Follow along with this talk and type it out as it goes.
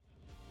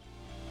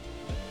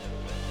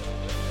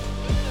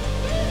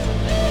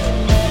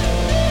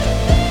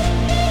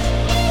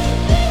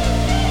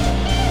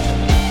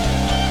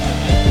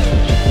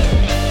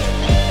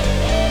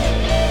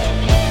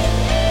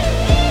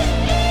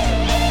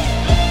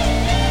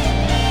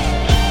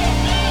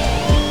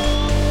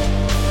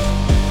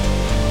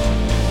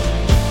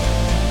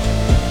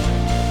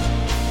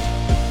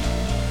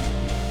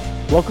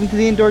Welcome to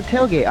the Indoor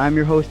Tailgate. I'm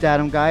your host,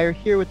 Adam Geyer,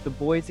 here with the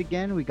boys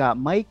again. We got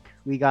Mike,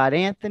 we got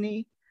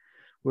Anthony.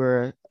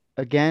 We're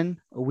again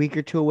a week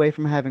or two away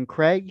from having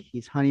Craig.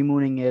 He's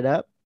honeymooning it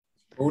up.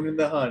 Mooning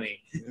the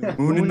honey.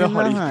 Mooning the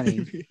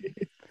honey.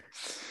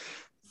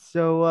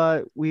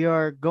 So we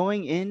are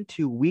going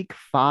into week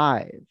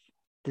 5.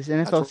 This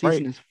NFL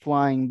season is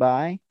flying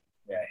by.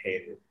 Yeah, I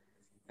hate it.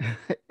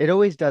 It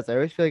always does. I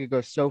always feel like it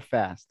goes so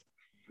fast.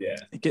 Yeah.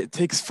 It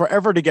takes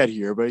forever to get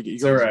here, but it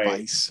goes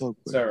by so quick.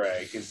 It's all right,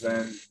 because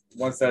then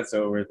once that's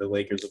over, the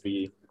Lakers will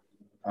be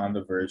on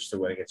the verge to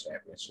winning a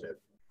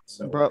championship.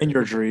 So, Bro, in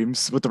your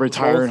dreams with the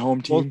retiring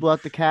home team. Bulls blew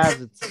out the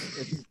Cavs.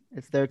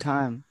 It's their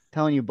time. I'm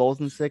telling you,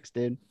 Bulls in 6,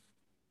 dude.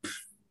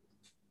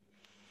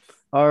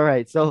 All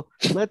right, so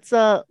let's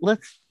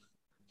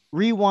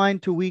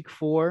rewind to week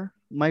 4.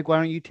 Mike, why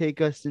don't you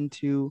take us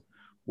into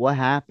what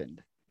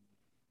happened?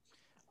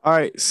 All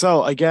right,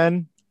 so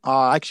again,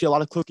 actually a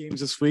lot of close games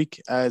this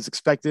week as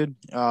expected.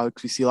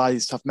 We see a lot of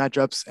these tough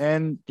matchups,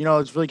 and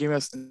it's really giving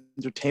us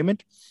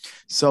entertainment.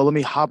 So let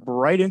me hop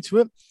right into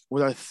it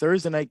with our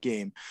Thursday night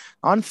game.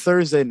 On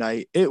Thursday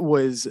night, it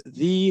was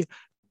the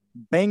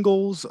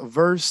Bengals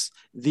versus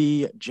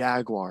the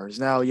Jaguars.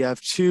 Now you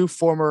have two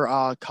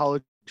former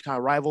college kind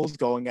of rivals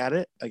going at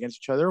it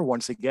against each other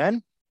once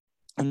again.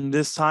 And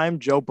this time,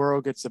 Joe Burrow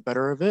gets the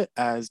better of it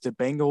as the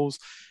Bengals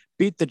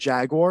beat the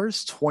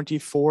Jaguars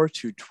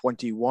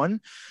 24-21.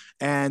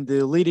 And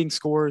the leading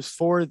scorers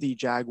for the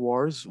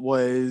Jaguars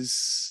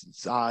was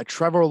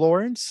Trevor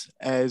Lawrence,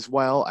 as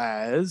well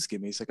as,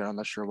 give me a second, I'm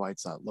not sure why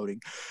it's not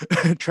loading.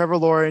 Trevor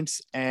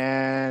Lawrence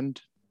and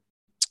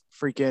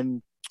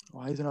freaking,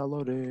 why is it not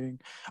loading?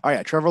 Oh,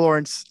 yeah, Trevor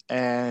Lawrence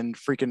and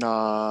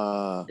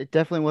freaking. It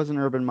definitely wasn't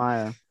Urban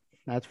Meyer.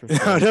 That's for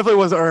sure. No, it definitely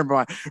wasn't Urban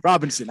Meyer.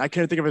 Robinson. I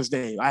couldn't think of his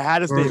name. I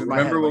had his name in my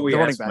head. Remember what we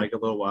asked Mike a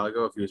little while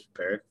ago if he was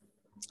prepared?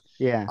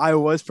 Yeah. I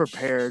was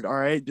prepared. All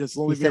right. Just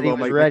let me be alone.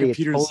 My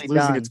computer's totally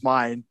losing its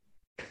mind.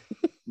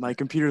 My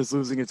computer is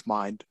losing its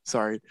mind.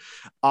 Sorry.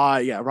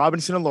 Yeah,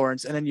 Robinson and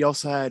Lawrence. And then you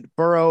also had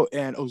Burrow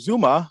and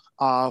Ozuma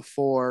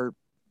for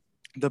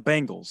the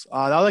Bengals.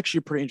 That was actually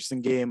a pretty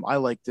interesting game. I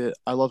liked it.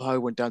 I love how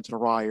it went down to the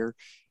wire.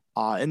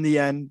 In the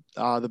end,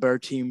 the better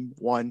team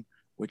won,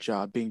 which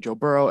being Joe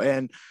Burrow.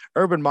 And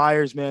Urban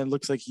Myers, man,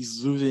 looks like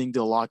he's losing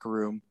the locker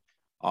room.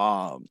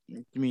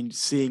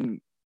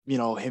 Seeing,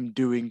 him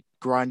doing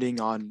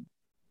grinding on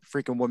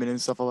freaking women and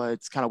stuff like that,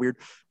 it's kind of weird.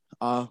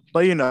 But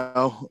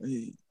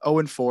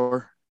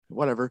 0-4,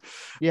 whatever.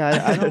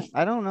 Yeah,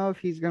 I don't know if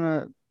he's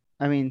gonna.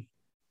 I don't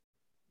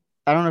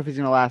know if he's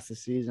gonna last the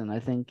season. I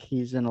think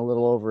he's in a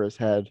little over his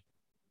head.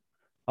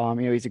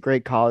 He's a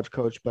great college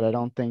coach, but I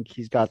don't think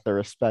he's got the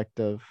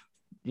respect of,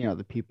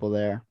 the people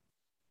there.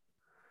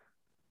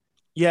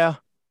 Yeah,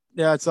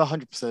 it's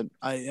 100%.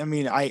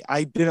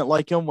 I didn't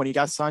like him when he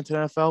got signed to the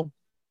NFL,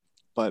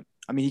 but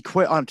he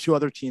quit on 2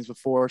 other teams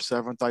before, so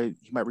everyone thought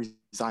he might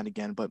resign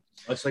again. But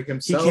much like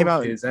himself,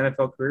 his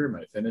NFL career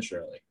might finish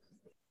early.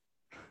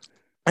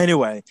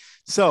 Anyway,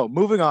 so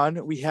moving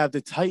on, we have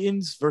the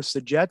Titans versus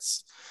the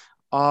Jets.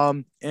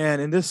 And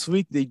in this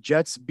week, the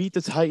Jets beat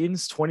the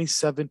Titans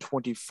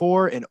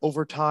 27-24 in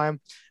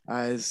overtime,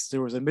 as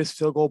there was a missed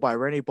field goal by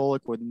Randy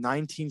Bullock with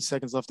 19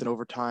 seconds left in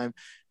overtime,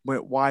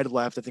 went wide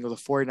left. I think it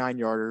was a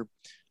 49-yarder.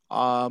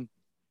 And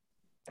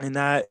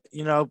that,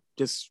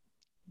 just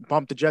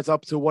bumped the Jets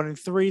up to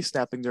 1-3,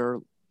 snapping their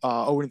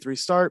 0-3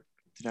 start.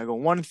 Now go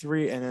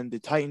 1-3, and then the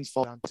Titans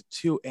fall down to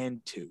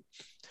 2-2.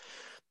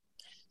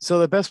 So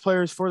the best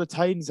players for the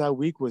Titans that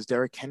week was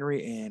Derrick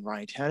Henry and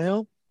Ryan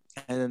Tannehill.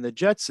 And then the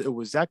Jets, it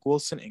was Zach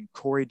Wilson and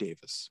Corey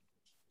Davis.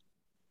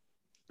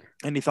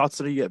 Any thoughts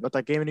about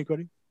that game,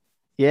 anybody?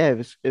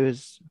 Yeah, it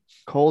was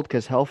cold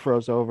because hell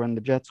froze over and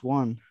the Jets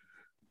won.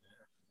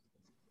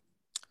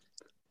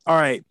 All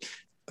right.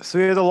 So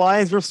we have the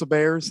Lions versus the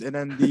Bears, and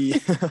then the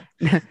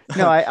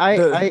No,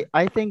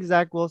 I think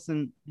Zach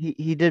Wilson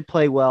he did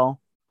play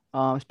well,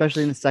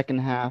 especially in the second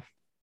half.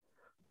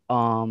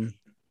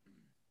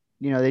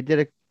 They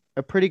did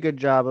a pretty good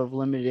job of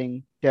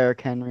limiting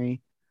Derrick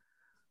Henry.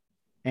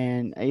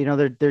 And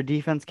their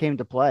defense came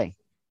to play.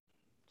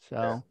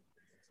 So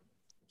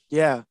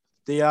yeah,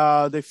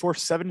 they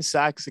forced 7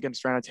 sacks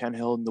against Ryan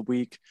Tannehill in the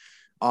week.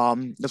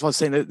 That's what I was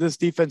saying. This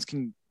defense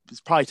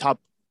is probably top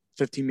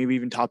 15, maybe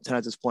even top 10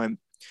 at this point.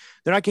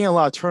 They're not getting a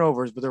lot of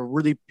turnovers, but they're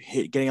really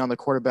getting on the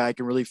quarterback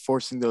and really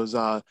forcing those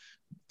 3rd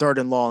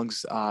and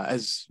longs.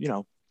 As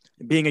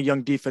being a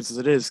young defense as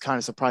it is, kind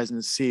of surprising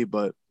to see,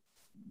 but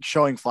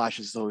showing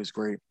flashes is always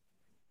great.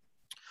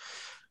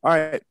 All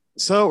right.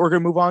 So we're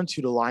going to move on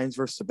to the Lions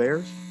versus the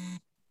Bears.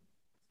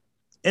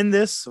 In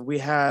this, we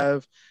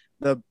have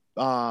the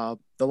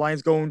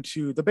Lions going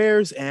to the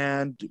Bears,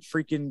 and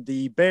freaking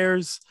the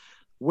Bears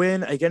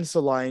win against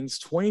the Lions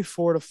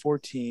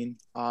 24-14.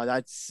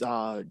 That's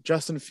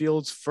Justin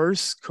Fields'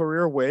 first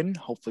career win.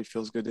 Hopefully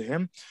feels good to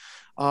him.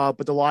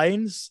 But the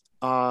Lions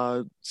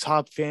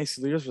top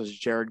fantasy leaders was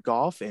Jared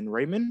Goff and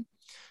Raymond.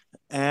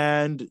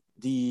 And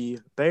the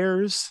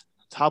Bears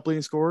top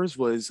leading scorers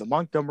was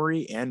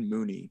Montgomery and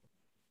Mooney.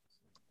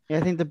 Yeah,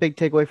 I think the big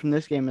takeaway from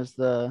this game is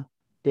the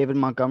David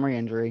Montgomery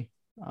injury.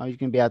 He's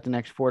going to be out the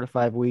next 4 to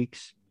 5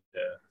 weeks.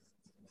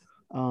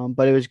 Yeah.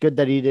 But it was good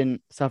that he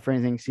didn't suffer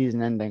anything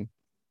season ending.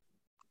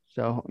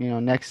 So,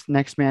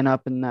 next man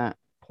up in that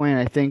point.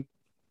 I think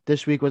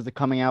this week was the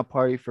coming out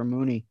party for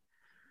Mooney.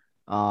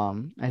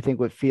 I think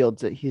with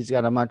Fields, that he's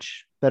got a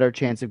much better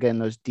chance of getting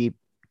those deep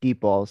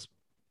balls.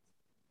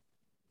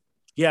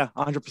 Yeah,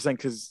 100%.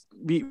 Because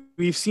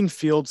we've seen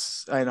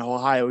Fields in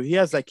Ohio. He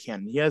has that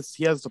cannon. He has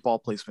the ball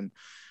placement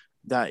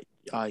that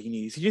he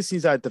needs. He just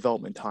needs that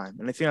development time,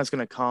 and I think that's going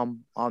to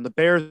come. The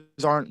Bears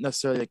aren't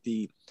necessarily like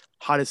the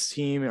hottest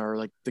team or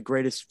like the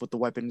greatest with the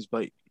weapons,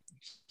 but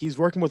he's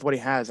working with what he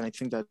has, and I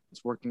think that's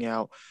working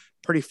out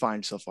pretty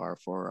fine so far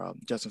for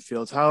Justin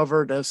Fields.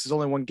 However, this is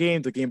only one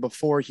game. The game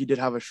before, he did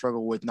have a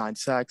struggle with 9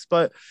 sacks,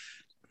 but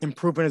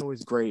improvement is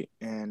always great,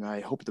 and I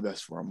hope the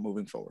best for him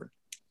moving forward.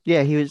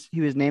 Yeah, he was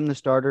named the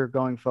starter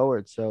going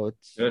forward, so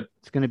it's Good.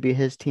 it's going to be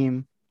his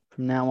team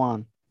from now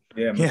on.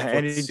 Yeah, I'm Yeah, looking forward to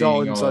Andy seeing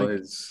Dalton's all like,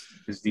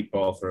 his deep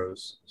ball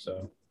throws.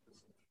 So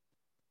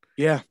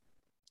yeah,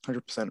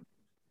 100%.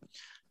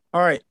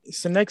 All right,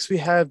 so next we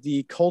have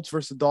the Colts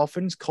versus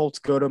Dolphins. Colts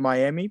go to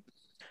Miami,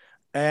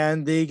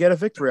 and they get a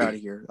victory out of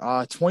here,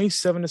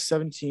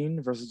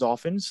 27-17 versus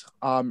Dolphins.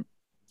 And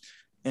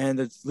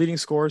the leading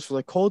scorers for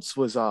the Colts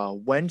was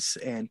Wentz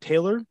and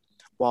Taylor,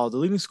 while the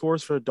leading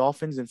scorers for the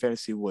Dolphins in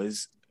fantasy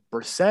was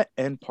Brissett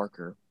and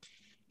Parker.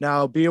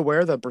 Now, be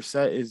aware that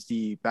Brissett is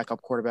the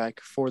backup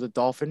quarterback for the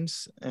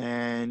Dolphins,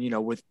 and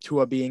with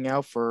Tua being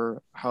out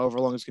for however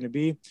long it's going to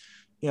be,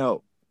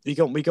 we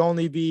can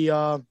only be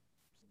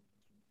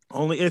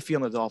only iffy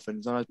on the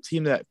Dolphins, on a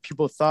team that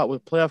people thought were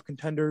playoff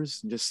contenders,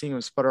 and just seeing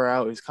them sputter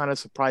out is kind of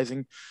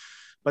surprising.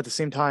 But at the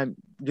same time,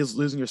 just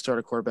losing your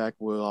starter quarterback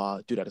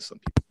will do that to some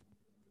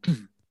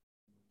people.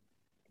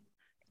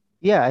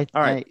 Yeah,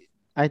 All right.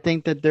 I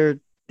think that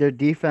their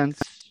defense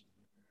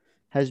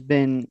has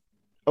been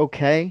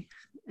okay,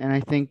 and I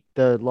think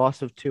the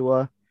loss of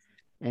Tua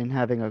and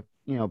having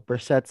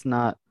Brissett's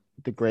not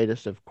the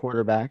greatest of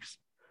quarterbacks,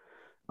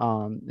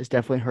 is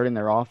definitely hurting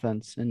their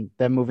offense, and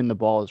them moving the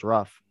ball is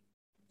rough.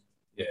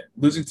 yeah,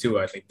 losing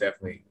Tua, I think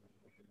definitely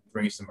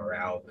brings the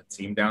morale of the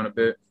team down a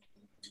bit.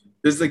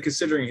 This is like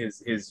considering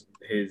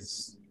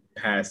his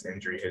past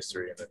injury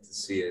history, and then to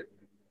see it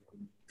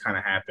kind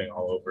of happening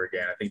all over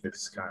again. I think this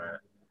is kind of,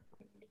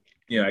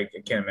 I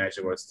can't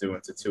imagine what it's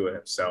doing to Tua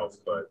himself,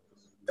 but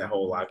that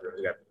whole locker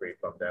room got pretty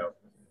bummed out.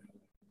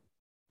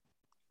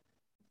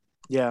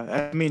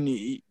 Yeah, I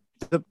mean,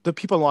 the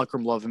people in the locker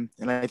room love him,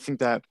 and I think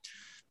that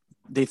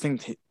they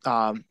think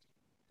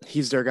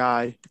he's their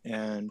guy,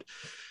 and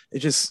it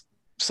just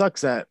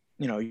sucks that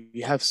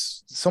you have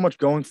so much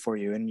going for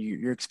you, and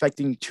you're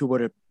expecting Tua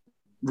to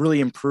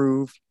really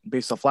improve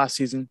based off last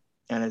season,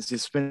 and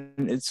it's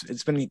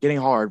been getting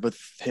hard with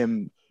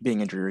him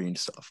being injured and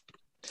stuff.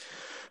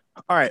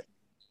 All right.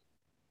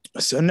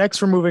 So next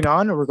we're moving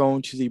on. We're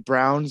going to the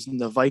Browns and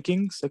the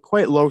Vikings. A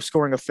quite low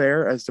scoring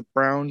affair as the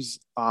Browns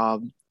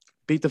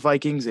beat the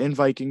Vikings in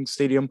Vikings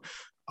Stadium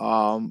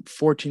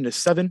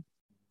 14-7.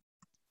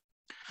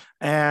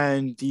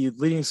 And the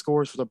leading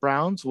scorers for the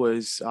Browns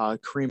was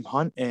Kareem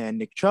Hunt and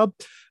Nick Chubb,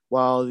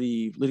 while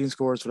the leading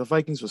scorers for the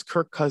Vikings was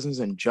Kirk Cousins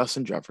and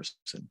Justin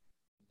Jefferson.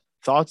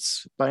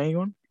 Thoughts by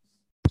anyone?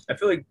 I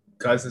feel like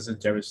Cousins and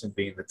Jefferson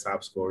being the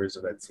top scorers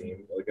of that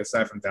team, like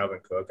aside from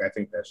Dalvin Cook, I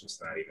think that's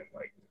just not even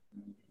like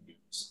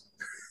news.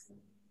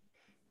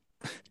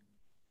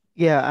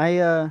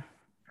 Yeah,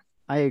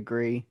 I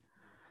agree.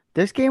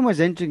 This game was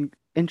interesting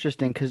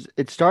because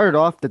it started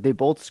off that they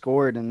both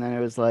scored, and then it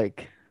was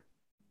like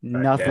Dead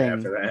nothing.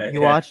 after that.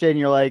 You Yeah. watched it, and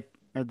you're like,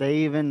 are they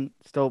even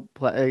still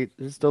play?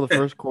 Is it still the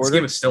first This game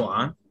quarter? is still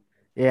on.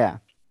 Yeah,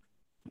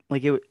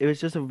 like it was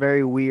just a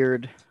very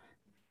weird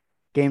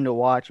game to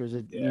watch. It was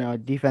Yeah. a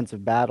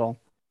defensive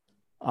battle.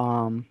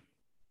 Um,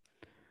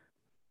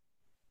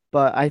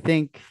 but I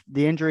think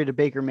the injury to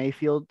Baker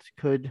Mayfield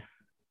could,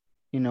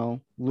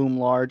 loom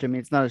large. I mean,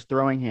 it's not his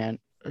throwing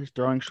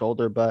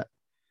shoulder, but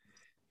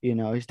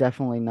he's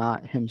definitely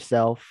not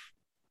himself.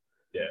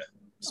 Yeah.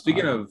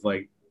 Speaking Uh, of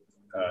like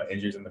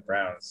injuries in the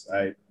Browns,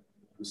 I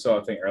saw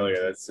a thing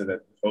earlier that said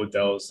that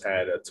Odell's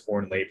had a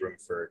torn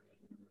labrum for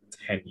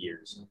 10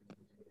 years.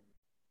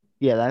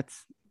 yeah,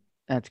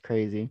 that's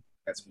crazy.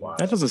 That's wild.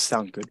 That doesn't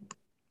sound good.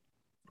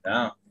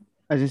 No.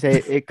 I was gonna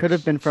say it could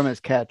have been from his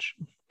catch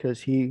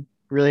because he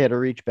really had to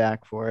reach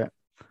back for it.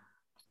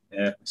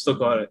 Yeah. Still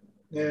caught it.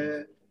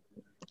 Yeah.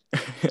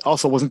 It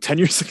also wasn't 10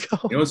 years ago.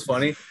 You know what's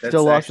funny? That's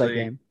Still lost actually,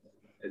 that game.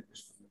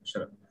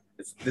 Shut up.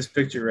 This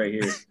picture right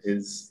here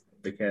is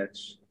the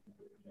catch.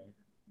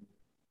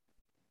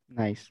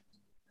 Nice.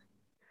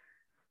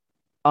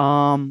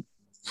 The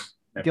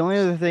only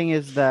other thing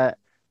is that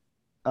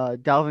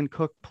Dalvin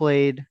Cook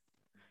played,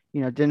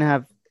 didn't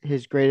have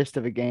his greatest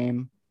of a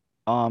game.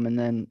 And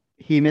then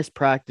he missed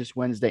practice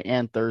Wednesday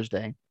and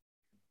Thursday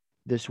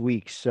this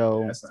week.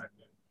 So That's not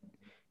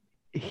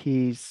good.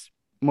 he's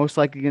most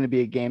likely going to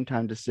be a game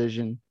time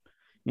decision.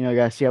 You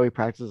got to see how he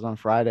practices on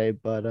Friday.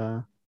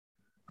 But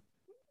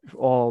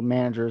all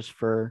managers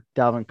for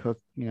Dalvin Cook,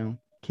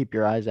 keep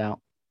your eyes out.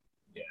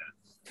 Yeah.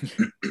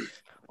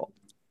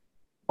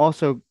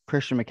 Also,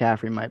 Christian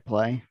McCaffrey might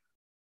play.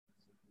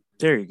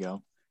 There you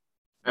go.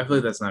 I feel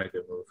like that's not a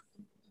good move.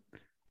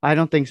 I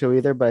don't think so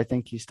either, but I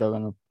think he's still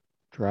gonna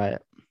try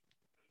it.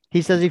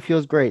 He says he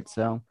feels great,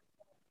 so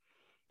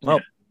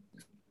Well,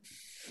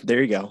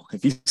 there you go.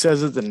 If he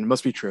says it, then it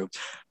must be true.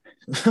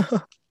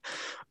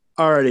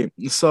 Alrighty.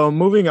 So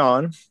moving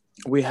on,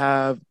 we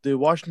have the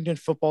Washington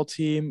football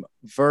team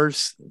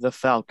versus the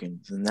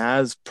Falcons. And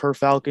as per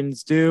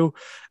Falcons do,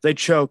 they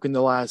choke in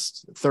the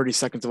last 30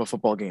 seconds of a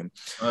football game.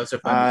 Unless they're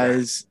playing the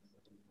As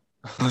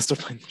unless they're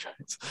playing the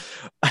Giants.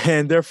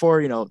 And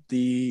therefore,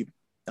 the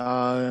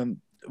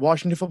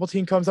Washington football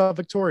team comes out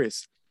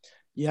victorious.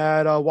 You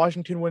had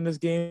Washington win this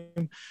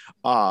game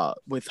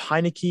with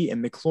Heineke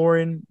and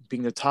McLaurin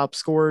being the top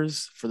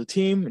scorers for the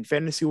team and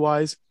fantasy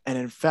wise. And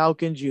in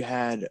Falcons, you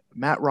had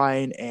Matt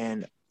Ryan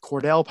and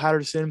Cordell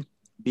Patterson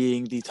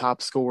being the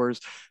top scorers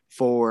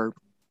for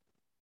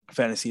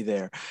fantasy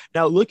there.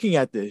 Now, looking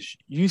at this,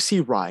 you see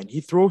Ryan,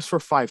 he throws for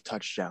 5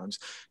 touchdowns.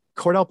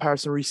 Cordell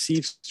Patterson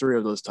receives 3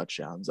 of those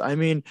touchdowns. I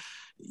mean,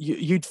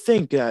 you'd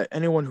think that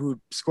anyone who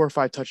score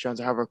 5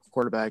 touchdowns or have a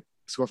quarterback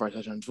score 5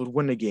 touchdowns would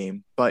win the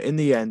game, but in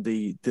the end,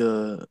 the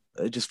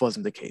it just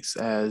wasn't the case.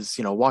 As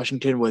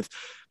Washington with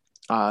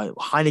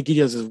Heineke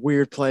does this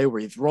weird play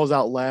where he throws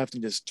out left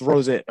and just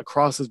throws it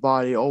across his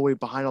body all the way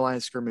behind the line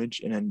of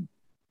scrimmage, and then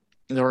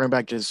the running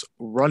back just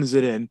runs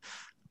it in.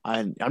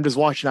 And I'm just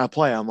watching that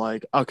play. I'm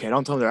like, okay,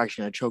 don't tell me they're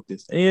actually gonna choke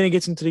this. And then he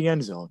gets into the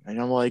end zone,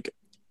 and I'm like,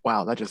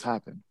 wow, that just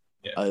happened.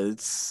 Yeah.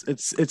 It's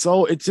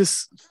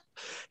just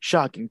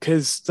shocking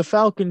because the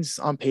Falcons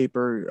on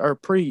paper are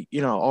pretty,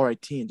 all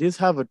right team. They just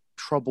have a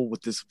trouble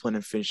with discipline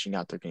and finishing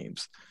out their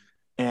games,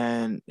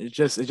 and it's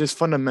just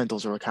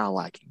fundamentals are kind of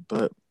lacking.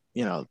 But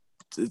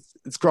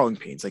it's growing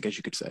pains, I guess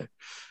you could say,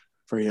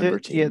 for a younger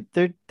team.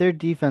 Yeah, their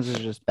defense is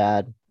just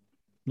bad.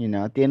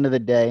 At the end of the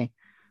day,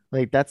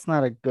 like that's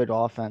not a good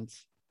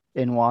offense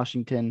in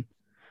Washington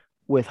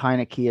with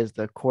Heineke as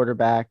the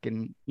quarterback,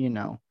 and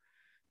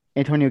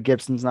Antonio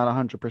Gibson's not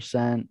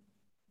 100%.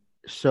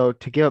 So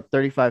to give up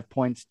 35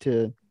 points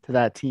to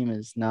that team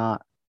is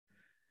not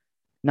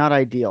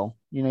ideal.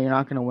 You're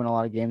not going to win a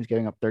lot of games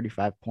giving up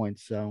 35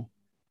 points. So,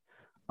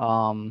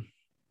 I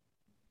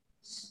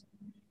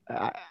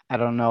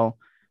don't know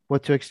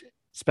what to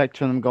expect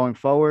from them going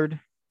forward.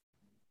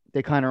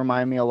 They kind of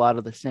remind me a lot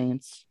of the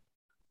Saints,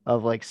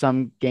 of like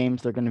some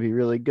games they're going to be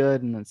really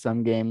good, and then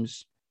some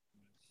games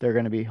they're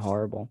going to be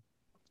horrible.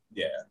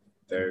 Yeah,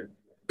 they're.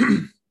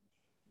 I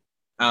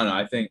don't know.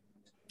 I think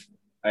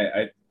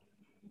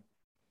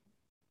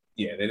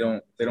yeah, they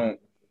don't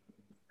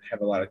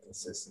have a lot of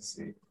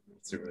consistency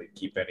to really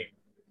keep any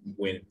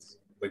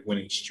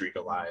winning streak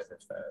alive.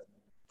 If that.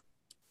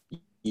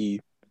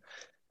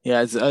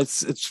 Yeah,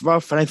 it's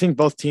rough, and I think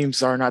both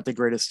teams are not the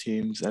greatest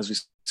teams, as we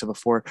said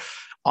before.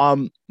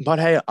 But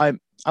hey, I'm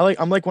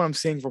like what I'm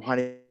seeing from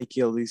Heineke.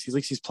 At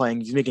least he's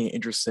playing, he's making it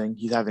interesting,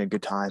 he's having a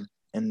good time,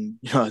 and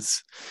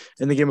it's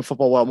in the game of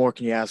football. What more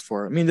can you ask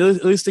for? I mean,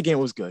 at least the game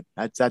was good.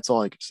 That's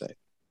all I can say.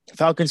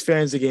 Falcons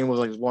fans, the game was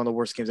like one of the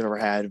worst games I've ever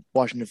had.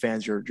 Washington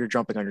fans, you're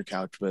jumping on your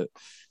couch, but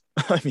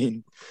I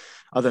mean,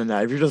 other than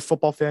that, if you're just a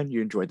football fan,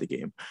 you enjoyed the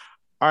game.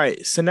 All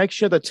right, so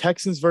next year, the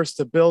Texans versus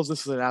the Bills.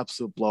 This is an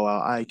absolute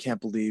blowout. I can't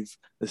believe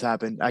this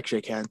happened. Actually,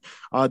 I can.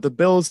 The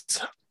Bills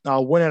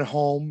win at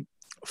home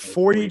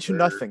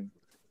 40-0.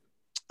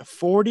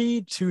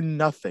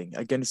 40-0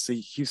 against the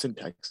Houston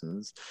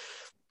Texans.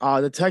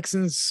 The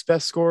Texans'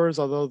 best scorers,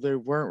 although they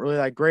weren't really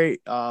that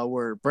great,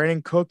 were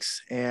Brandon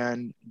Cooks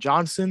and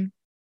Johnson.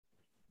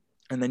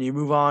 And then you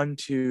move on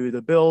to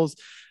the Bills,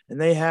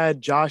 and they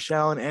had Josh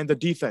Allen and the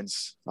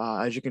defense,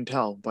 as you can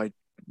tell, by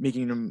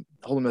making them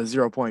hold them at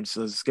 0 points.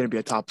 So it's going to be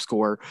a top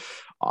score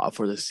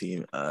for this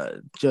team.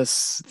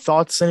 Just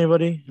thoughts,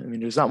 anybody? I mean,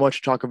 there's not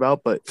much to talk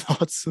about, but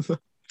thoughts.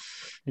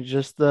 It's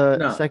just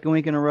the second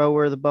week in a row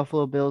where the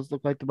Buffalo Bills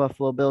look like the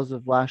Buffalo Bills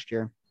of last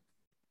year.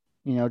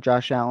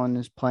 Josh Allen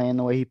is playing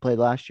the way he played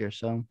last year.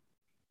 So,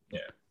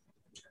 yeah.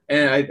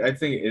 And I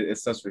think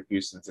it's tough for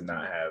Houston to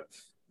not have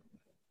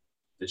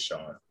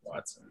Deshaun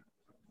Watson.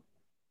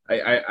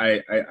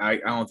 I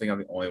don't think I'm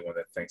the only one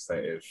that thinks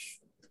that if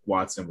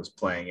Watson was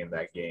playing in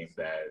that game,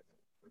 that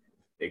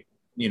it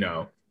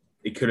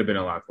could have been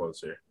a lot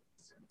closer.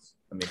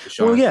 I mean,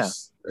 Deshaun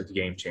is a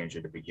game changer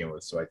to begin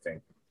with, so I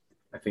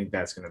think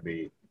that's going to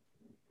be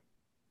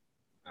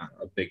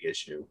a big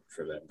issue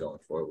for them going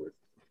forward.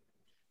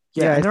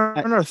 Yeah, and they're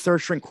on a third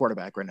string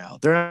quarterback right now.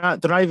 They're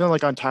not even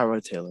like on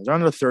Tyrod Taylor. They're on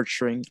the third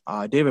string.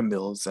 David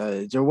Mills.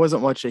 There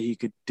wasn't much that he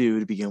could do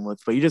to begin with,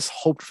 but you just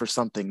hoped for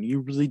something. You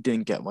really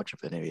didn't get much of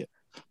it.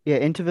 Yeah,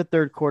 into the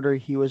third quarter,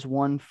 he was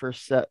 1 for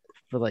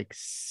like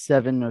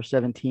 7 or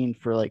 17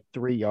 for like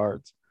 3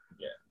 yards.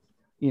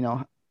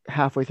 Yeah.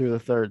 Halfway through the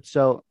third.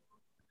 So,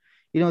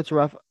 it's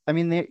rough. I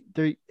mean,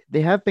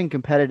 they have been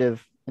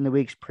competitive in the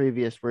weeks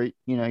previous where,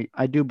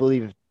 I do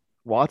believe if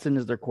Watson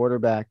is their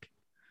quarterback,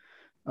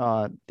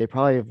 they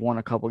probably have won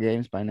a couple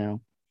games by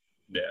now.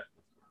 Yeah.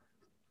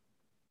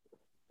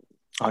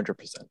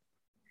 100%.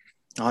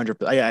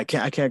 100%. Yeah, I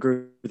can't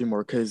agree with you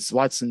more because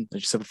Watson,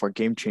 like you said before,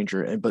 game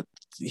changer, but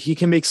he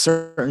can make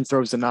certain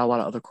throws that not a lot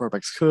of other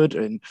quarterbacks could,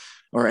 and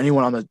or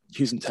anyone on the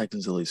Houston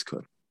Texans at least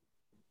could.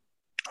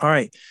 All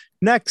right,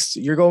 next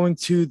you're going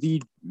to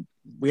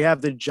we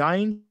have the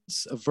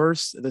Giants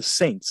versus the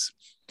Saints.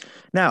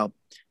 Now,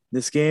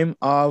 this game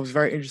was a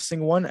very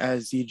interesting one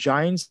as the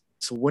Giants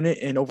win it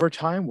in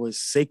overtime was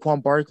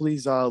Saquon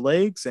Barkley's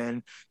legs,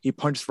 and he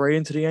punched right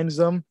into the end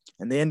zone,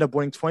 and they end up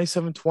winning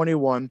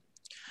 27-21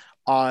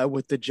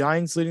 with the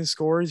Giants' leading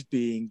scorers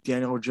being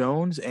Daniel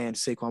Jones and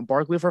Saquon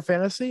Barkley for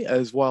fantasy,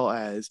 as well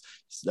as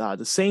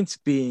the Saints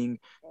being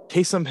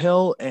Taysom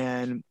Hill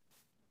and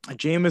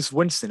Jameis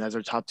Winston as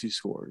our top two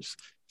scorers.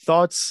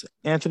 Thoughts,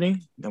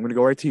 Anthony? I'm going to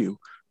go right to you.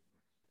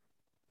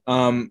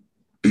 Um,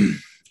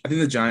 I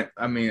think the Giant.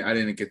 I mean, I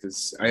didn't get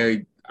this.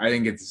 I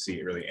didn't get to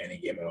see really any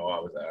game at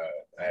all.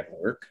 I had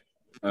work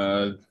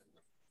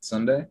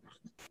Sunday,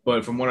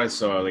 but from what I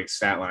saw, like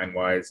stat line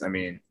wise, I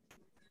mean,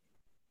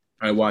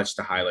 I watched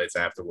the highlights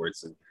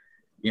afterwards, and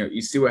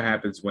you see what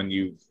happens when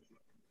you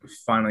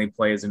finally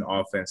play as an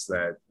offense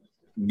that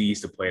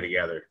needs to play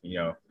together.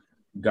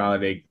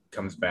 Galladay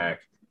comes back.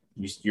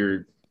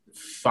 You're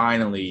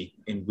finally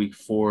in week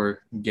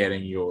 4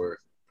 getting your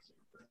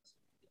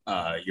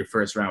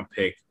first round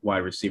pick wide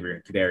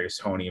receiver Kadarius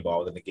Toney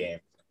involved in the game.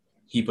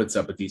 He puts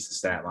up a decent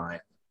stat line.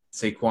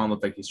 Saquon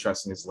looked like he's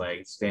trusting his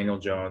legs. Daniel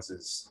Jones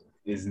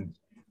isn't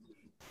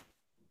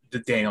the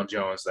Daniel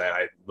Jones that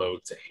I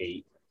loathe to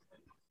hate.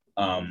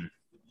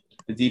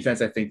 The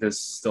defense, I think, does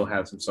still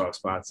have some soft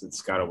spots.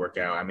 It's got to work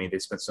out. I mean, they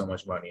spent so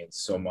much money and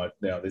so much.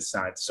 They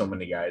signed so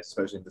many guys,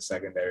 especially in the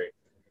secondary.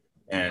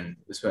 And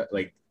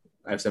like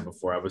I've said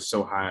before, I was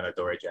so high on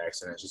Adoree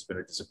Jackson. It's just been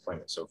a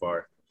disappointment so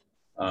far.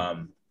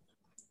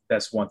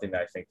 That's one thing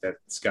that I think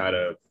that's got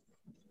to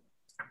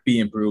be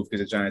improved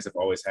because the Giants have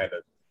always had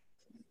a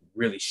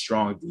really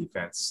strong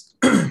defense,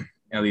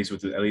 at least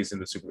in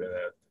the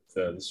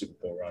Super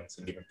Bowl runs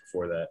and even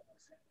before that.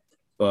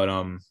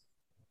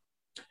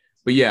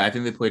 But yeah, I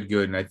think they played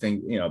good, and I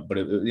think but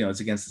it's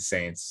against the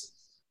Saints.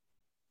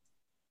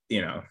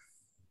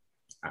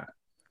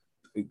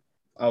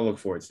 I'll look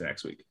forward to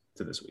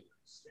this week.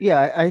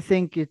 Yeah, I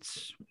think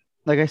it's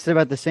like I said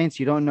about the Saints.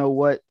 You don't know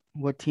what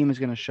team is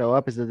going to show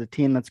up. Is it the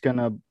team that's going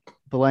to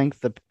blank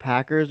the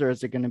Packers, or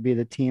is it going to be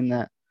the team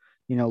that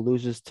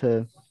loses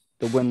to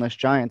the winless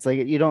Giants?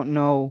 Like you don't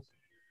know.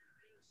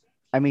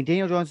 I mean,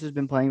 Daniel Jones has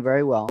been playing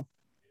very well,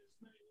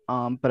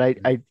 but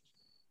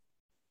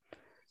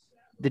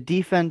the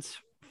defense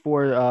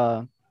for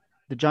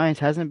the Giants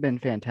hasn't been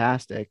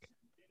fantastic,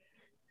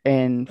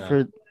 and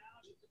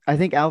I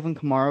think Alvin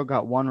Kamara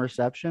got 1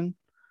 reception.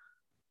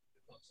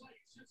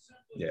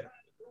 Yeah.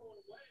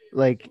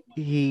 Like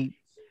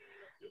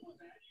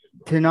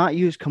to not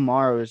use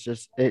Kamara is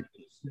just, it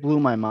blew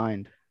my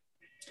mind.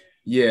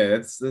 Yeah,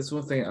 that's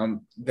one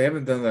thing. They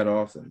haven't done that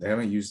often. They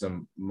haven't used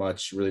them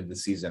much really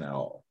this season at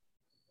all.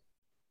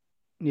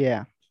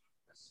 Yeah.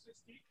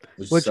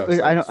 Which sucks,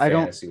 like, I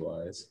don't fantasy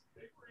wise.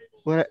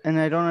 And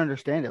I don't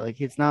understand it.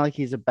 Like it's not like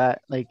he's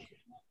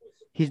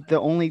he's the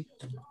only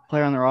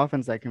player on their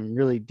offense that can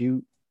really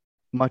do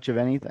much of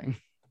anything.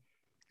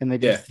 And they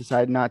just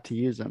decide not to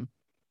use him.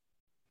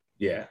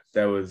 Yeah,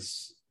 that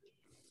was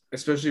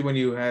especially when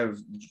you have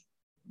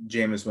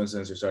Jameis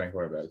Winston as your starting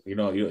quarterback. You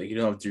don't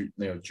have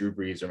Drew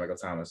Brees or Michael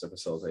Thomas to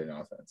facilitate an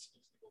offense.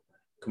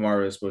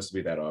 Kamara is supposed to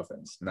be that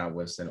offense, not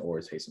Winston or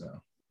Taysom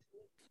Hill.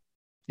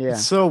 Yeah.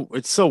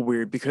 It's so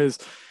weird because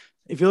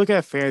if you look at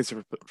a fan's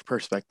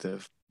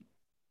perspective,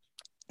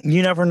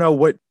 you never know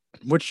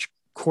which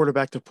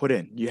quarterback to put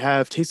in. You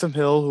have Taysom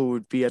Hill, who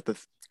would be at the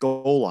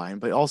goal line,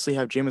 but also you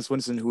have Jameis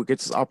Winston, who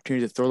gets this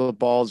opportunity to throw the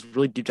balls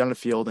really deep down the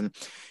field and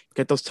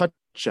get those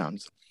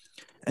touchdowns.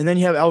 And then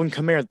you have Alvin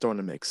Kamara throwing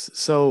the mix.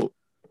 So,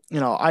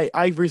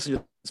 I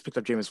recently just picked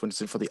up Jameis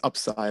Winston for the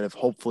upside of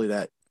hopefully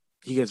that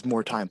he gets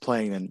more time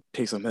playing than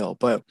Taysom Hill.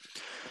 But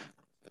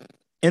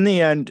in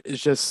the end,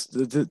 it's just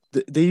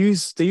they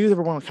use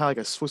everyone kind of like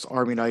a Swiss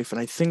Army knife, and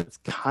I think it's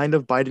kind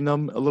of biting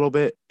them a little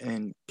bit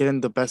and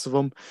getting the best of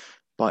them.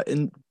 But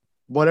in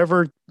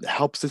whatever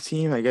helps the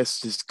team, I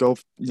guess just go.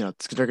 They're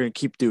going to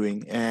keep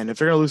doing. And if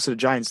they're going to lose to the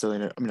Giants,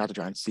 not the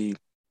Giants. If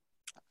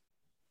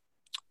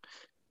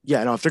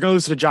they're going to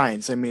lose to the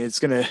Giants, I mean, it's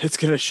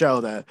gonna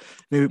show that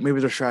maybe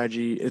their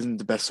strategy isn't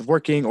the best of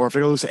working, or if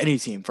they're going to lose to any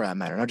team for that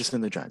matter, not just in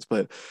the Giants,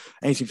 but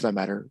any team for that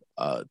matter,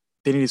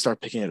 they need to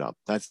start picking it up.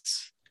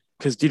 That's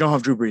because you don't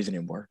have Drew Brees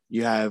anymore.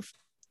 You have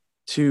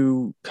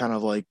 2 kind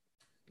of like,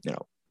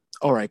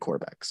 all right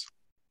quarterbacks.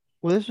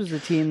 Well, this was a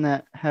team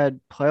that had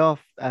playoff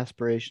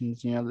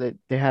aspirations.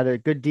 They had a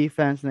good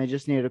defense and they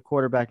just needed a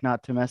quarterback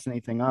not to mess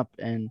anything up.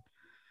 And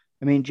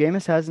I mean,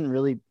 Jameis hasn't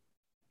really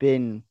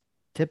been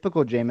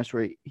typical Jameis,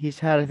 where he's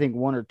had, I think,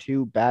 1 or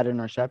 2 bad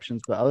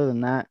interceptions, but other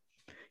than that,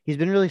 he's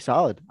been really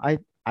solid. I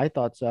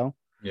thought so.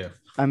 Yeah.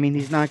 I mean,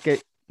 he's not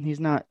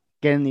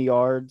getting the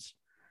yards.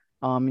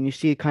 And you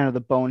see kind of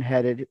the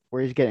boneheaded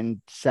where he's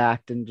getting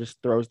sacked and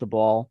just throws the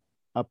ball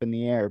up in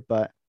the air.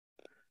 But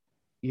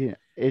he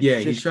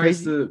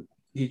tries to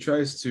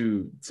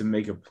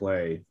make a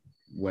play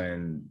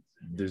when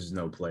there's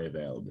no play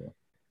available.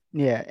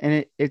 Yeah,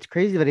 and it's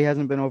crazy that he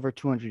hasn't been over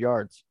 200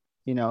 yards.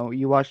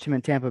 You watched him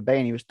in Tampa Bay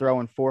and he was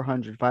throwing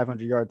 400,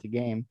 500 yards a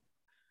game.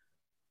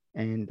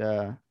 And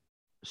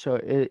so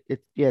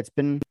it's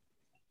been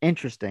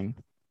interesting.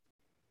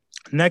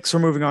 Next, we're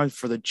moving on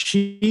for the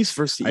Chiefs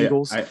versus the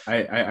Eagles.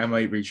 I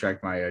might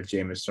retract my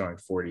Jameis throwing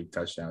 40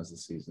 touchdowns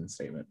this season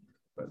statement.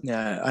 But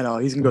yeah, I know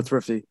he's gonna go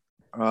thrifty.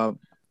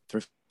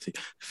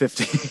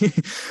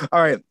 50.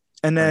 All right,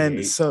 and then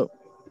 28. so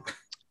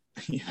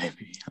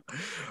maybe.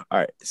 All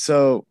right,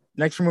 so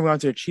next we're moving on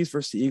to the Chiefs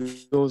versus the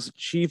Eagles. The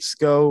Chiefs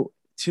go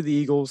to the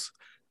Eagles,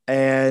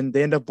 and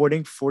they end up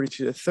winning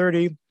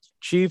 42-30.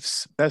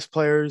 Chiefs best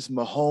players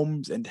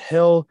Mahomes and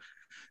Hill.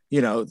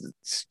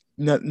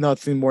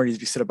 Nothing more needs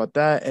to be said about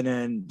that. And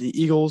then the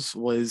Eagles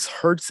was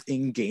Hurts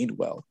and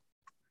Gainwell.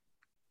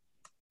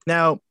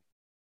 Now,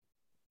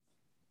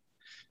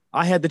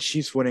 I had the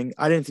Chiefs winning.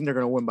 I didn't think they're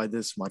going to win by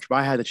this much, but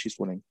I had the Chiefs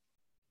winning.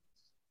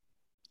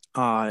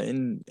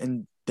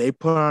 And they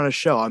put on a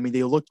show. I mean,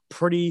 they looked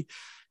pretty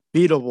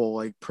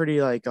beatable,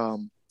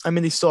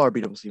 they still are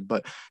beatable,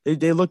 but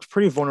they looked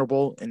pretty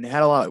vulnerable and they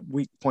had a lot of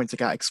weak points that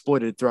got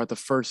exploited throughout the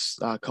first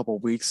couple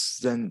of weeks.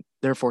 Then,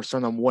 therefore,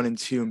 starting them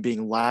 1-2 and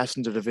being last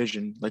in the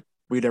division, like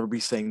we'd ever be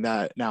saying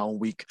that now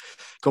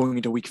going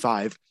into week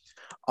 5.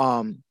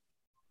 But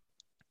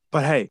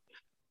hey,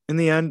 in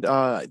the end,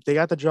 they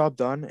got the job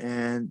done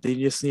and they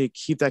just need to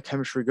keep that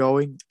chemistry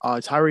going.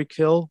 Tyreek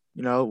Hill,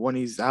 when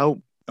he's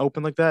out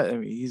open like that, I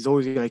mean, he's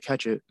always going to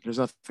catch it. There's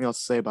nothing else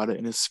to say about it,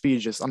 and his speed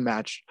is just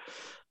unmatched.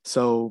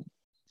 So,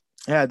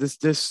 yeah,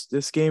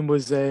 this game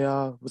was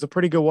a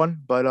pretty good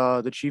one,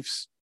 but the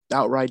Chiefs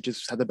outright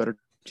just had the better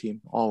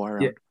team all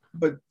around. Yeah,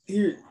 but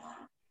here's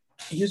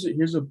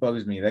what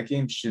bugs me. That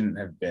game shouldn't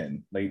have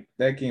been like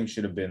that. Game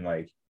should have been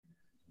like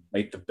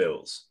the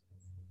Bills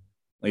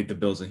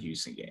in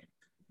Houston game.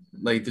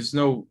 Like there's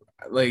no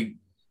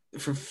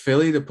for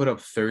Philly to put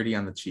up 30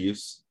 on the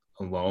Chiefs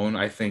alone.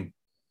 I think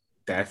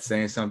that's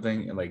saying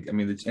something. And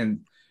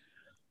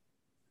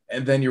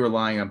and then you're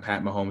relying on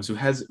Pat Mahomes,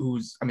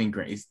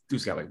 great.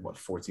 He's got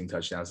 14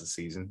 touchdowns this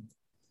season,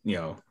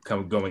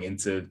 going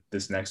into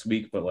this next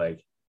week. But I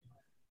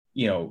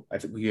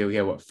think we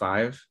had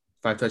five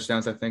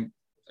touchdowns, I think,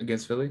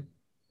 against Philly.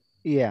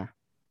 Yeah.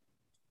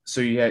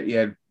 So you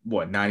had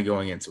 9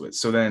 going into it.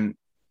 So then,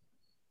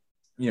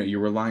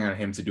 you're relying on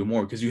him to do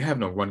more because you have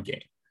no run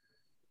game.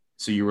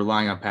 So you're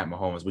relying on Pat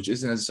Mahomes, which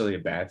isn't necessarily a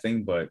bad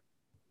thing, but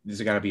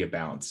there's got to be a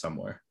balance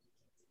somewhere.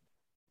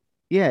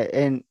 Yeah,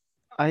 and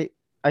I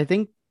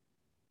think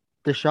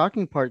the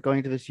shocking part going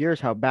into this year is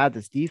how bad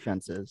this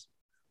defense is.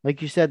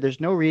 Like you said,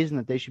 there's no reason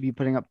that they should be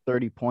putting up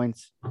 30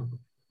 points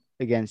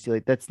against you.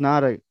 It's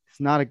not a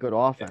good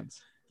offense.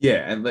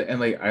 Yeah,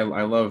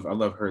 I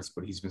love Hurts,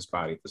 but he's been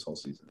spotty this whole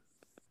season.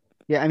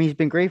 Yeah, I mean he's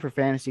been great for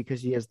fantasy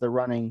because he has the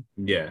running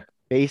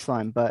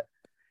baseline, but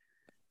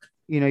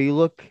you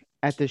look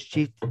at this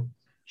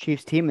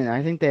Chiefs team and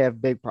I think they have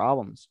big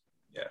problems.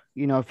 Yeah.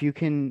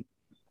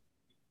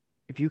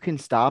 If you can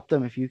stop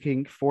them, if you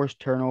can force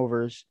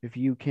turnovers, if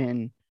you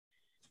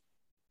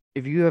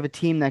have a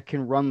team that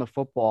can run the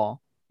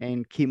football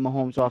and keep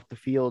Mahomes off the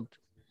field,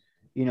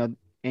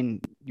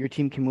 and your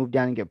team can move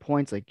down and get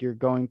points, you're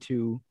going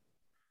to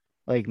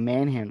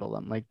manhandle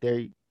them.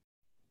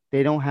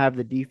 They don't have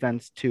the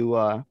defense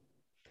to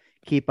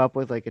keep up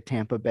with a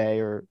Tampa Bay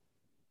or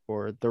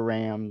the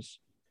Rams.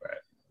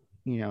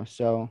 Right.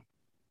 So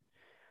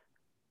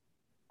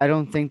I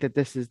don't think that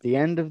this is the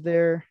end of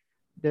their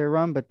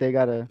run, but they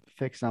got to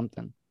fix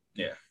something.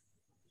 Yeah.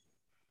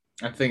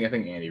 I think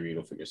Andy Reid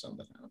will figure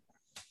something out.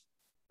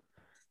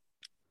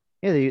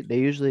 Yeah, they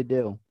usually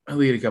do.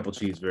 I'll eat a couple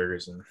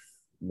cheeseburgers and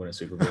win a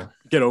Super Bowl.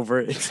 Get over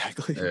it.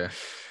 Exactly. Yeah.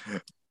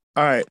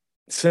 All right.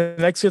 So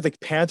next we have the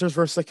Panthers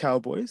versus the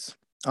Cowboys.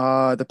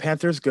 The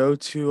Panthers go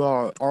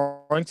to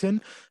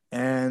Arlington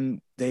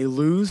and they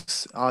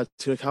lose to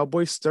the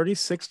Cowboys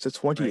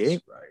 36-28. Nice.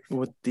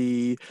 With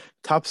the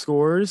top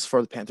scorers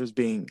for the Panthers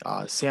being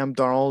Sam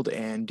Darnold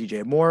and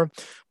DJ Moore.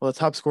 Well, the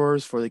top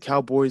scorers for the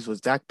Cowboys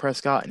was Dak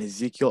Prescott and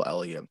Ezekiel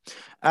Elliott.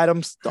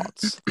 Adam's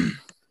thoughts?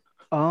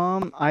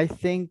 I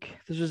think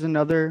this was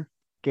another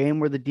game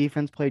where the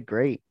defense played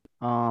great.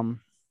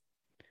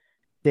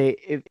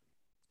 It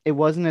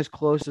wasn't as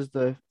close as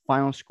the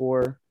final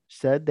score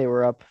said. They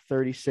were up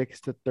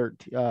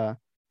 36-13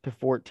 to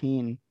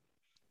 14,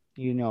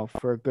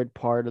 for a good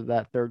part of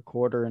that third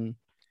quarter, and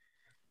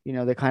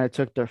they kind of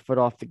took their foot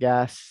off the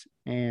gas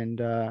and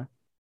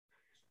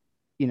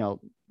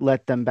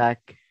let them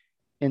back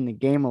in the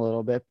game a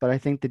little bit. But I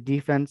think the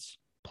defense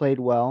played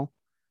well.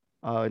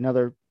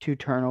 Another 2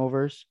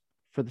 turnovers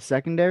for the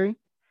secondary.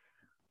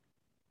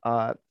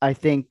 I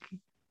think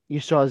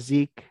you saw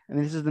Zeke, and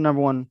this is the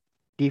number 1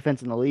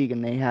 defense in the league,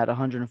 and they had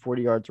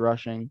 140 yards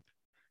rushing.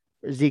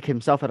 Zeke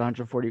himself had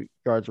 140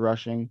 yards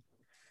rushing,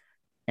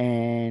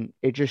 and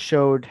it just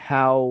showed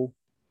how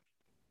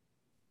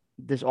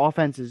this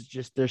offense is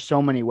just, there's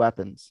so many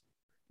weapons.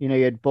 You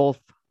had both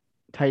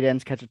tight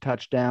ends catch a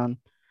touchdown.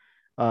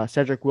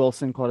 Cedric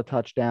Wilson caught a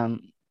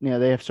touchdown.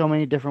 They have so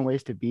many different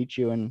ways to beat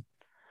you, and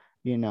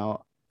You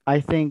know, I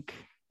think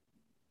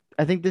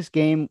I think this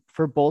game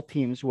for both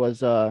teams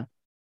was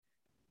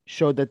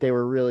showed that they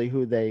were really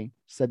who they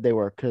said they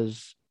were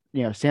because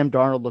Sam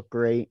Darnold looked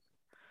great.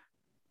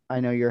 I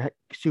know you're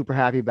super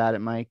happy about it,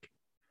 Mike,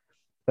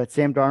 but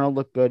Sam Darnold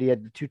looked good. He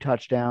had the two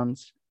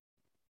touchdowns,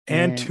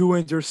 And and 2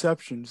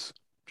 interceptions.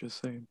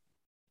 Just saying.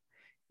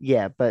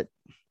 yeah, but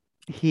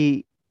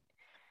he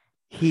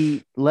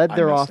he led I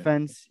their miss him.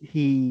 offense.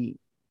 He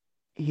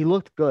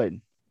looked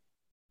good,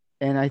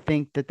 and I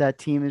think that that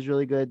team is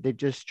really good. They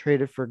just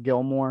traded for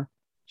Gilmore,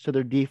 so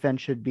their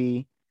defense should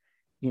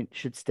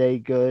stay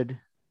good.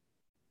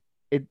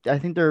 I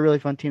think they're a really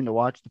fun team to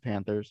watch. The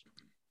Panthers.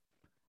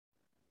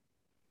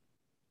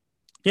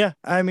 Yeah,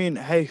 I mean,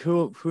 hey,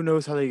 who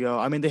knows how they go?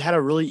 I mean, they had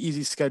a really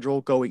easy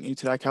schedule going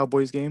into that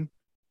Cowboys game.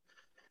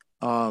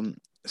 Um,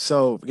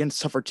 so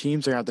against tougher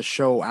teams, they're gonna have to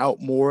show out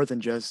more than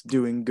just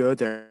doing good.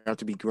 They have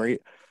to be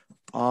great.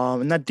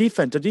 And that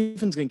defense, the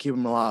defense can keep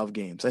them in a lot of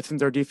games. I think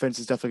their defense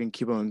is definitely gonna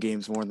keep them in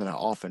games more than an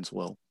offense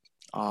will.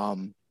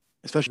 Um,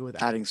 Especially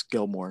with adding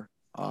Gilmore.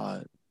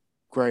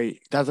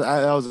 Great. That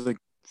was a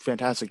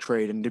fantastic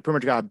trade, and they pretty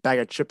much got a bag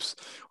of chips,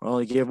 or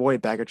only gave away a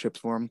bag of chips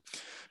for him.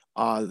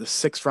 The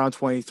sixth round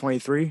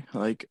 2023,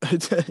 like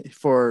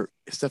for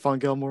Stephon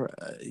Gilmore,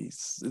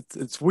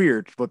 it's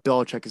weird what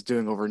Belichick is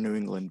doing over in New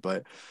England,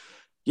 but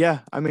yeah,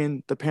 I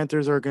mean the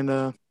Panthers are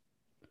gonna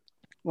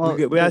Well,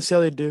 we gotta see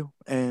how they do,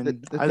 and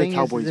the I think thing is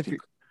Cowboys if can.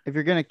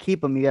 you're gonna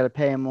keep him, you got to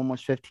pay him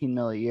almost 15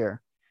 mil a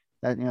year.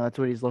 That's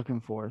what he's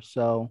looking for.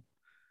 So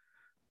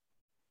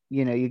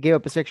you gave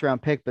up a 6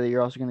 round pick, but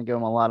you're also going to give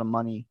him a lot of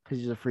money because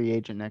he's a free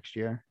agent next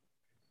year.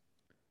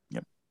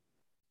 Yep.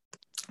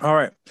 All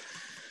right.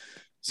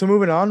 So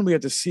moving on, we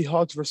have the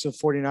Seahawks versus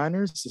the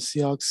 49ers. The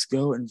Seahawks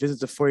go and visit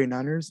the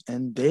 49ers,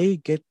 and they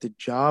get the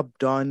job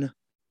done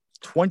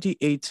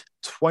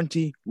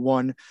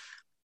 28-21.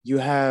 You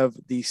have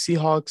the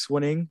Seahawks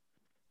winning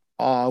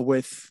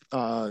with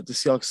the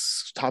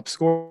Seahawks top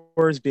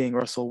scorers being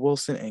Russell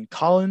Wilson and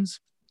Collins.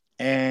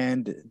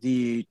 And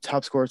the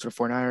top scorers for the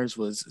 49ers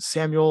was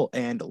Samuel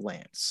and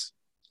Lance.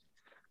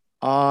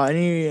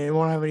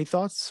 Anyone have any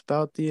thoughts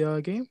about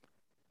the game?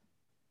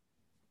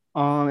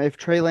 If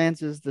Trey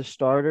Lance is the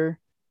starter,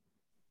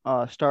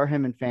 start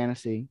him in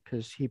fantasy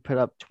because he put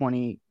up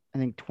 28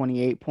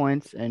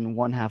 points in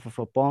one half of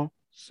football.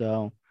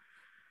 So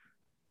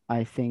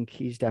I think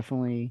he's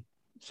definitely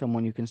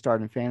someone you can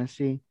start in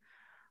fantasy.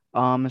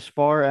 As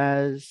far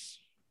as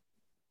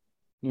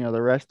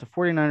the rest, the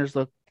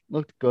 49ers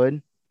looked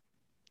good.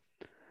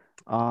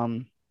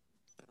 Um,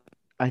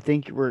 I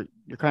think you're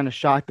kind of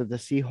shocked that the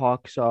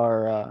Seahawks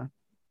are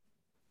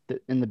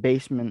in the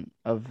basement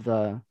of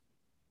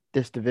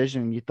this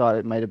division. You thought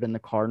it might have been the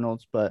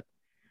Cardinals, but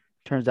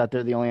turns out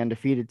they're the only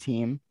undefeated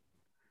team.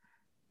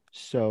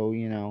 So,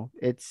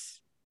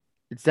 it's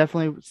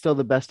definitely still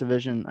the best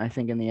division, I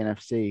think, in the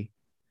NFC.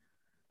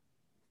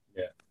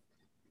 Yeah.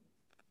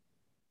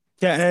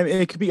 Yeah, and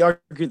it could be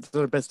argued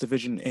the best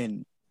division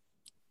in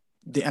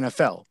the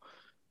NFL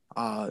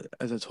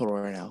as a total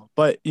right now.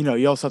 But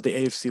you also have the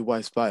AFC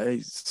West. But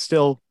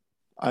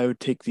I would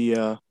take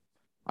the.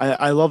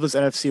 I love this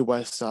NFC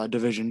West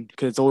division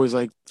because it's always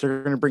like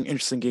they're going to bring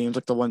interesting games,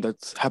 like the one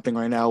that's happening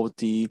right now with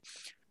the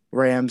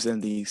Rams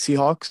and the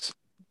Seahawks.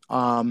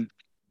 Um,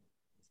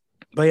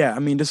 but yeah, I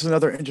mean, this is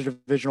another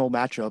interdivisional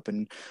matchup,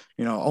 and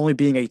only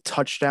being a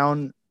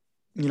touchdown,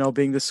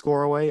 being the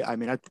score away. I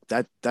mean,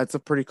 that's a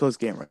pretty close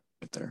game right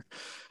there.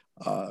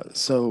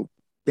 So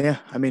yeah,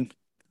 I mean,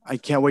 I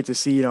can't wait to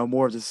see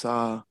more of this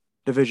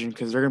division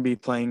because they're going to be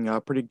playing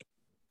pretty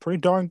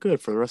darn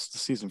good for the rest of the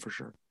season for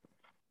sure.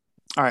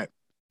 All right,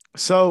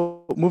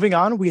 so moving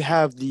on, we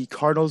have the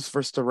Cardinals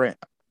versus the Ram.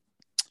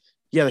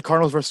 Yeah, the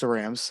Cardinals versus the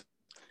Rams.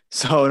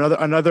 So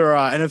another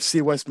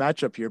NFC West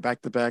matchup here,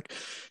 back to back.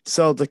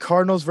 So the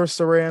Cardinals versus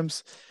the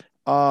Rams.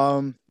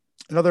 Um,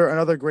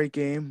 another great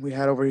game we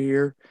had over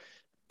here,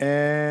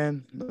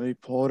 and let me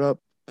pull it up.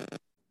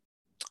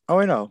 Oh,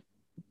 I know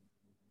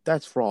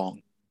that's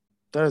wrong.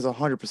 That is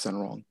 100%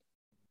 wrong.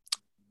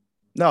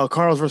 No,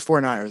 Cardinals versus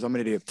 49ers. I'm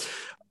an idiot.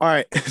 All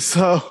right.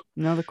 So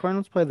No, the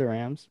Cardinals play the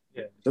Rams.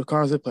 Yeah. the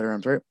Cardinals did play the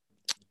Rams, right?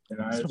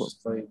 And I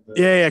just played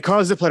the Yeah.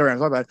 Cardinals did play the Rams.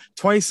 My bad.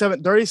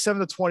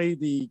 37-20,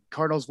 the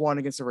Cardinals won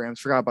against the Rams.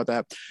 Forgot about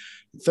that.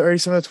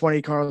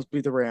 37-20, Cardinals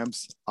beat the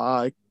Rams.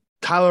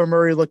 Kyler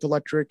Murray looked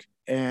electric,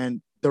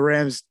 and the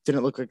Rams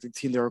didn't look like the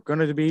team they were going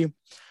to be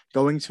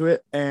going to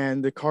it.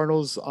 And the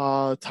Cardinals'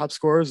 top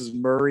scorers was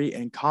Murray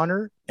and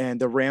Connor, and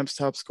the Rams'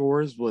 top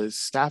scorers was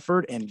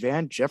Stafford and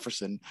Van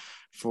Jefferson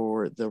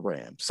for the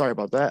Rams. Sorry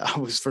about that. I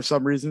was for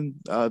some reason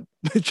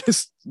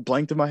just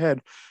blanked in my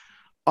head.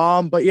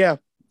 But yeah,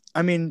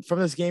 I mean, from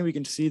this game, we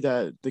can see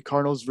that the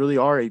Cardinals really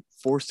are a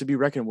force to be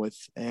reckoned with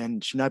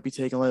and should not be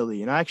taken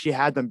lightly. And I actually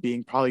had them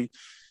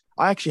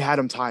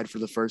tied for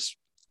the first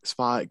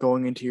spot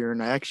going into here.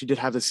 And I actually did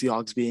have the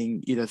Seahawks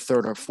being either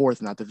third or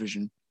fourth in that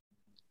division.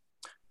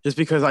 Just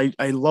because I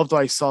loved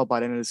what I saw by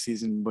the end of the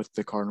season with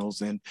the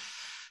Cardinals. And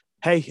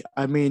hey,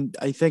 I mean,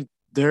 I think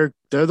they're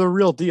the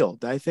real deal.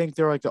 I think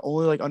they're like the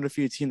only like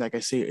undefeated team that I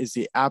can say is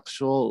the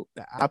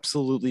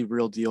absolutely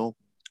real deal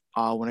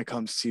when it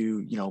comes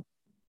to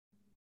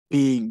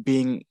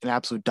being an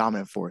absolute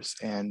dominant force,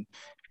 and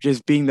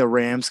just being the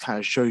Rams kind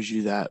of shows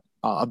you that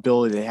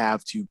ability they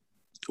have to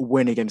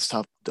win against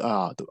tough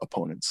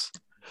opponents.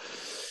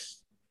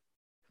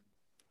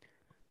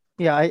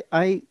 Yeah,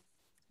 I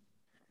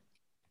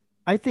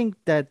think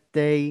that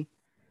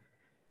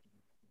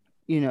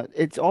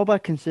it's all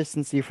about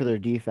consistency for their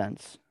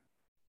defense.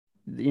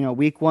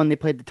 Week one they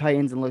played the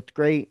Titans and looked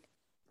great,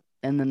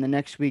 and then the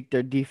next week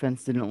their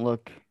defense didn't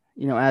look,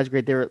 as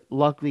great. They were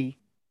lucky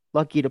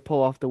to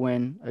pull off the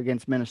win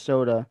against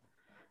Minnesota,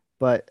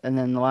 and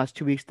then the last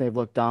 2 weeks they've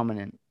looked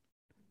dominant.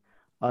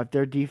 If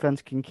their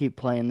defense can keep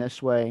playing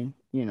this way,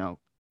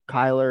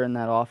 Kyler and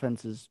that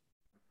offense is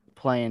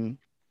playing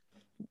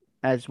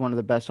as one of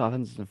the best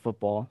offenses in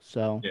football.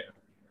 So Yeah,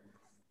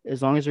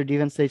 as long as their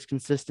defense stays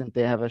consistent,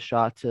 they have a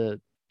shot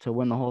to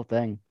win the whole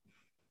thing.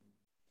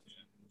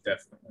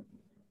 definitely.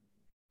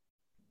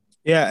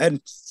 Yeah,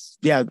 and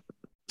yeah,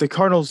 the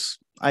Cardinals.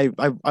 I've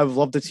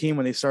loved the team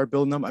when they started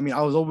building them. I mean,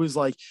 I was a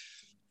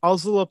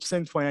little upset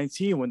in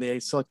 2019 when they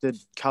selected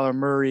Kyler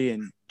Murray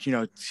and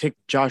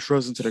kicked Josh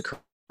Rosen to the curb.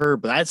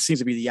 But that seems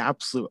to be the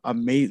absolute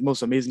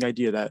most amazing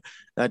idea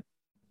that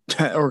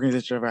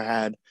organization ever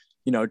had.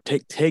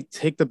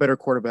 Take the better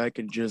quarterback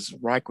and just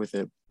rack with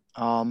it.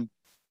 Yeah,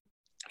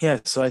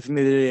 so I think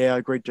they did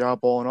a great job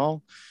all in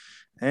all,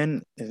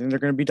 and I think they're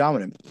going to be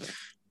dominant.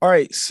 All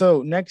right,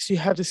 so next you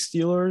have the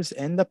Steelers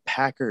and the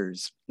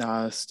Packers.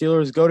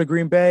 Steelers go to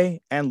Green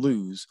Bay and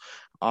lose.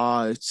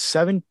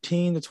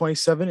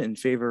 17-27 in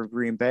favor of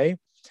Green Bay.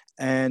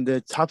 And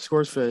the top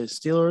scores for the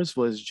Steelers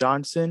was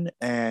Johnson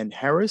and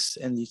Harris,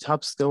 and the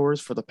top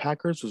scorers for the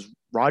Packers was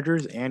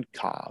Rogers and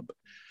Cobb.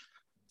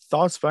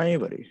 Thoughts by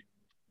anybody?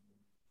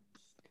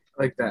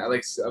 I like that. I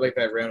like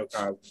that Randall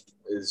Cobb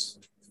is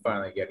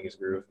finally getting his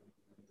groove.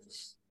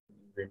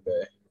 Green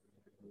Bay.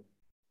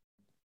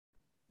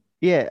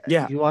 Yeah,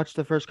 Yeah, you watched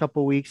the first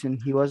couple weeks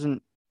and he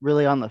wasn't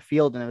really on the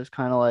field, and it was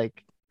kind of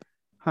like,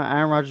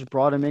 Aaron Rodgers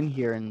brought him in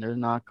here, and they're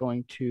not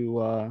going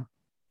to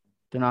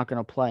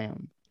play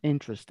him.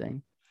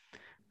 Interesting,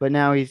 but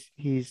now I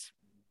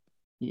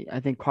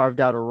think carved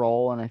out a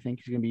role, and I think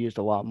he's going to be used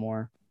a lot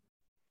more.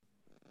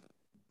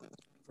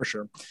 for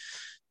sure.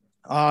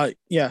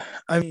 Yeah,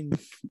 I mean,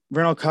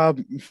 Randall Cobb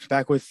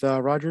back with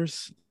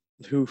Rogers.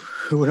 Who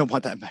wouldn't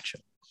want that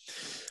matchup?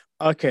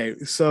 Okay,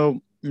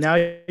 so now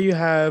you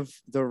have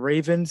the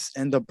Ravens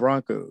and the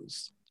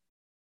Broncos.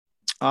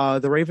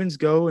 The Ravens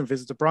go and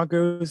visit the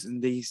Broncos,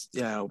 and they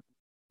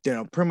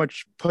pretty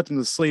much put them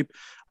to sleep,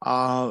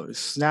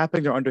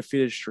 snapping their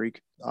undefeated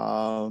streak.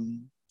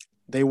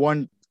 They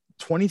won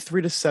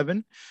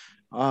 23-7,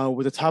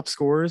 with the top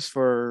scorers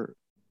for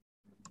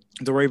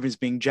the Ravens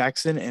being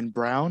Jackson and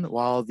Brown,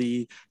 while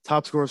the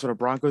top scorers for the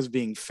Broncos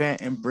being Fant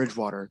and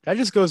Bridgewater. That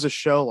just goes to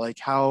show like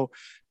how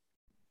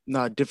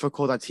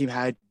difficult that team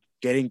had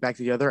getting back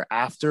together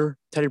after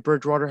Teddy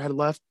Bridgewater had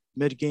left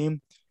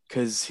mid-game,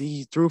 because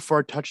he threw for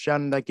a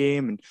touchdown in that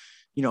game and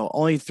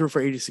only threw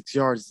for 86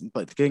 yards,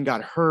 but then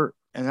got hurt.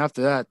 And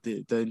after that,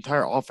 the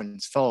entire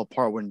offense fell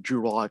apart when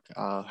Drew Lock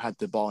had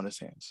the ball in his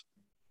hands.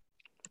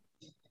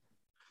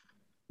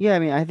 Yeah, I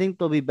mean, I think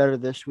they'll be better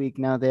this week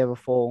now they have a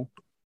full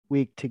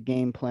week to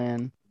game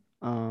plan.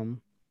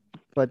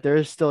 But there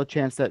is still a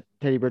chance that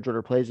Teddy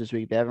Bridgewater plays this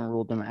week. They haven't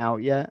ruled him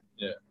out yet.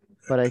 Yeah.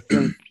 But I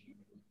think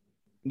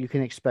you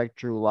can expect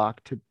Drew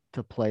Lock to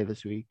play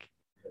this week.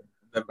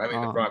 I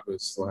mean, the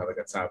Broncos still have like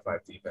a top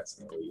 5 defense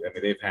in the league. I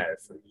mean, they've had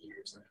it for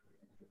years now.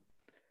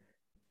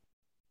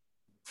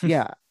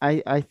 Yeah,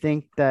 I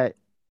think that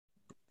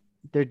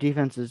their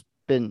defense has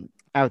been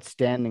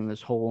outstanding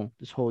this whole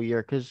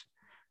year, because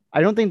I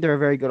don't think they're a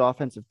very good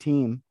offensive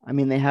team. I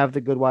mean, they have the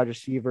good wide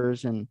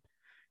receivers, and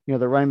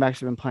the running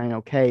backs have been playing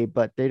okay,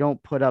 but they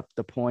don't put up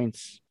the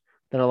points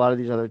that a lot of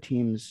these other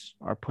teams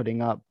are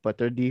putting up. But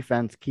their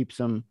defense keeps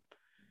them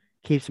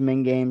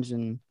in games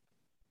and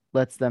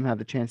lets them have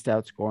the chance to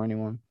outscore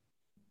anyone.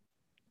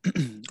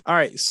 All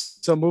right,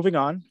 so moving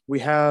on, we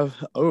have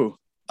a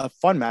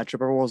fun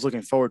matchup everyone was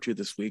looking forward to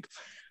this week: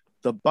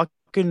 the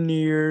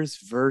Buccaneers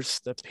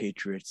versus the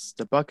Patriots.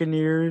 The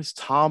Buccaneers,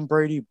 Tom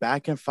Brady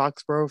back in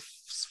Foxborough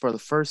for the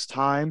first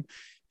time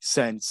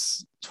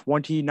since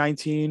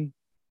 2019.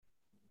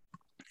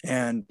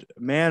 And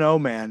man, oh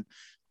man,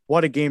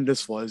 what a game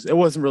this was. It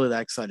wasn't really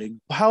that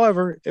exciting.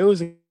 However, it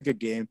was a good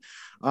game.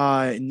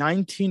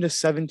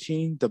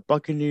 19-17, the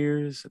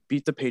Buccaneers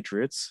beat the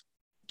Patriots.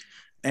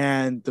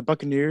 And the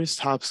Buccaneers'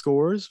 top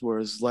scorers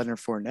was Leonard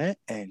Fournette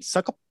and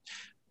Suckup.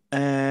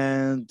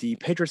 And the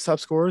Patriots' top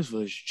scorers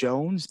was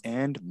Jones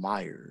and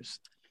Myers.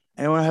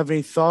 Anyone have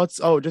any thoughts?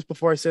 Oh, just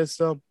before I say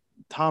so,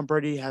 Tom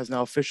Brady has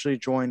now officially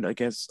joined, I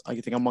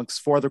think,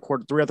 amongst three other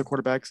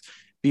quarterbacks,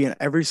 being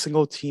every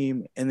single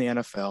team in the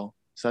NFL.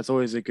 So that's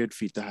always a good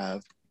feat to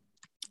have.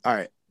 All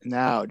right,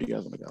 now do you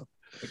guys want to go?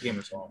 The game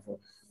was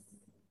awful.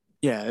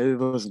 Yeah, it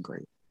wasn't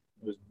great.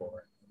 It was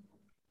boring.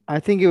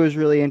 I think it was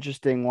really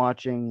interesting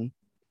watching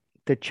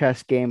the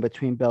chess game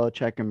between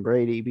Belichick and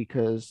Brady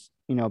because,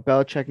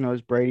 Belichick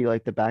knows Brady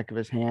like the back of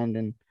his hand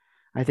and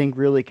I think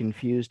really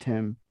confused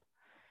him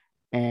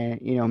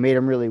and, made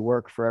him really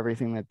work for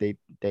everything that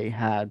they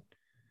had.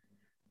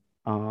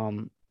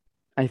 Um,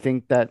 I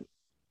think that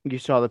you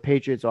saw the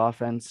Patriots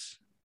offense,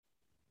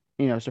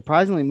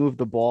 surprisingly move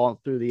the ball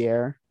through the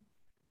air.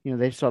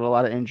 They saw a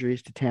lot of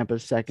injuries to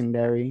Tampa's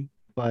secondary,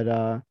 but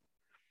I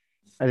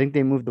think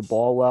they moved the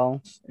ball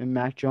well, and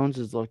Mac Jones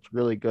has looked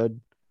really good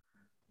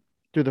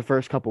through the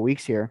first couple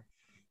weeks here.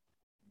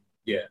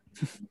 Yeah.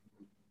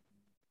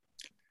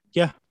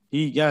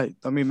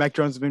 I mean, Mac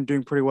Jones has been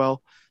doing pretty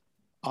well.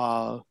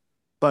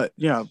 But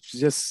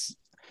just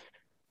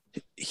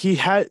he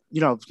had,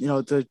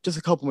 just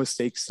a couple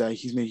mistakes that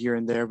he's made here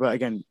and there. But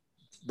again,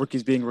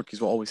 rookies being rookies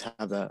will always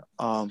have that,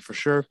 for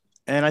sure.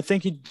 And I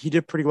think he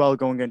did pretty well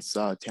going against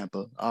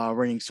Tampa,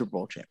 reigning Super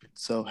Bowl champion.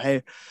 So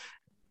hey,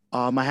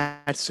 my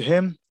hats to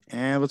him,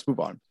 and let's move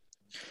on.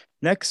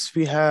 Next,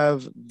 we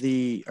have for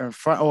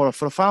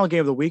the final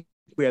game of the week,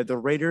 we have the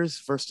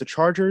Raiders versus the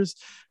Chargers.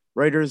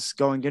 Raiders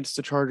going against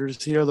the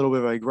Chargers here, a little bit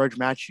of a grudge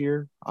match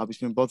here,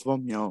 between both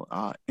of them,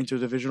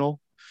 interdivisional.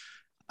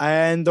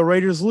 And the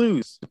Raiders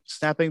lose,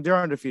 snapping their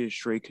undefeated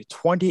streak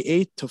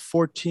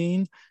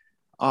 28-14,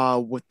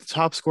 with the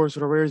top scores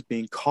for the Raiders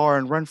being Carr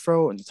and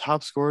Renfro, and the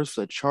top scores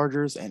for the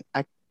Chargers and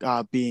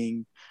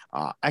being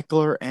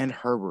Eckler and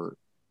Herbert.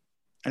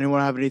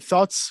 Anyone have any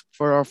thoughts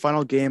for our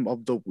final game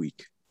of the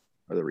week?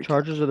 Or the recap?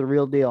 Chargers are the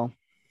real deal.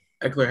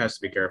 Eckler has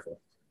to be careful.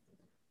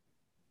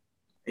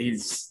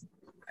 He's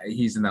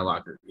in that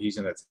locker. He's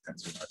in that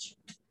tent too much.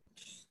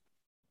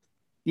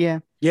 Yeah.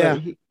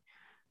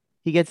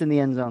 He gets in the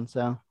end zone,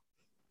 so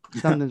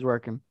something's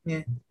working.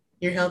 Yeah.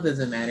 Your health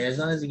doesn't matter as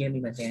long as you give me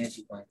my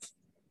fantasy points.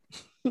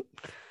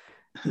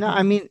 No,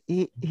 I mean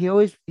he's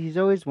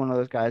always one of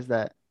those guys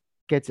that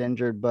gets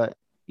injured, but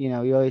he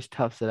always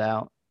toughs it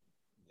out.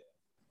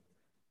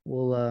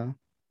 We'll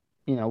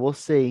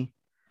see.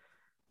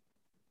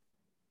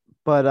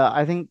 But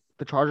I think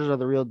the Chargers are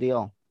the real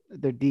deal.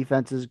 Their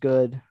defense is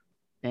good,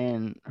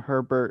 and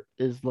Herbert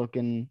is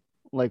looking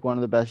like one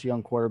of the best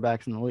young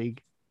quarterbacks in the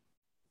league.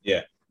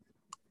 Yeah.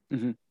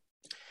 Mm-hmm.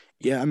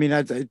 Yeah, I mean,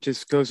 that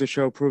just goes to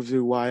show, proves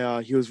you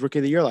why he was Rookie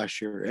of the Year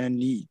last year.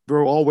 And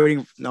we're all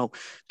waiting.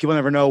 People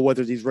never know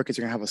whether these rookies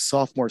are going to have a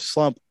sophomore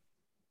slump,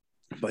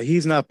 but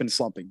he's not been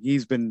slumping.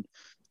 He's been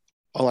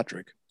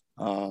electric,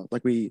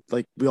 like we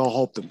all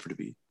hoped him for to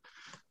be.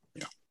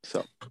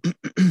 So.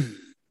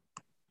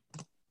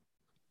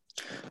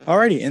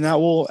 Alrighty, and that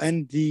will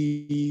end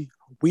the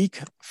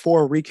week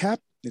 4 recap.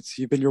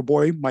 You've been your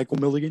boy, Michael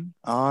Milligan.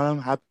 I'm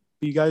happy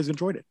you guys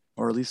enjoyed it,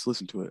 or at least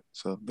listened to it.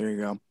 So there you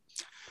go.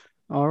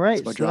 All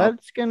right, so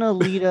that's going to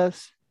lead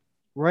us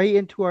right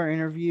into our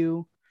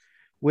interview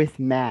with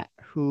Matt,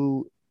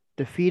 who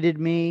defeated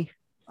me.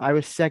 I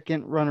was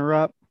second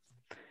runner-up.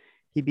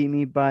 He beat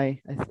me by,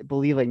 I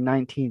believe, like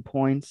 19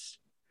 points.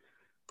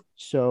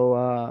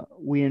 So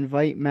we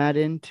invite Matt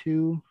in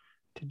to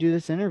do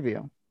this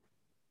interview.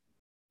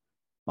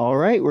 All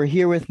right, we're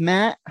here with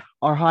Matt,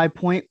 our High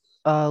Point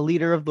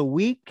leader of the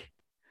week.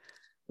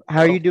 How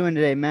are you doing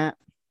today, Matt?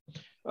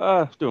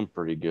 Doing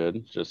pretty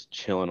good. Just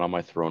chilling on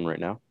my throne right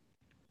now.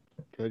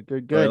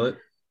 Good. Toilet.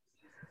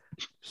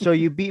 So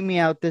you beat me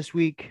out this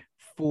week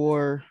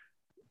for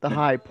the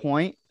High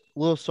Point. A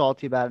little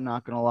salty about it,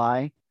 not gonna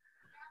lie.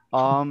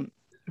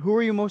 Who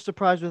are you most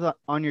surprised with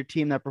on your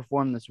team that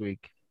performed this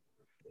week?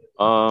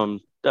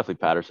 Definitely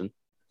Patterson.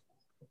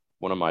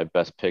 One of my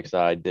best picks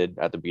that I did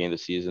at the beginning of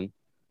the season.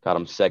 Got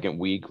him second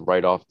week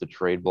right off the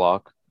trade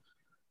block,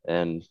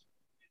 and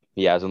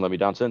he hasn't let me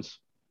down since.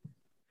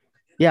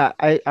 Yeah,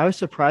 I was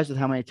surprised with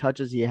how many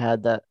touches he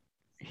had, that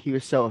he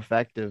was so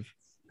effective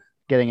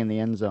getting in the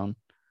end zone.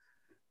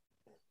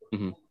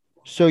 Mm-hmm.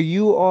 So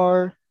you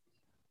are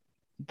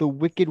the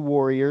Wicked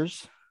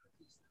Warriors.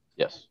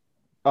 Yes.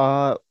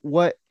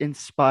 What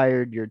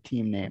inspired your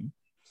team name?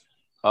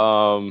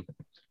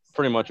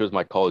 Pretty much it was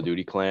my Call of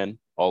Duty clan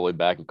all the way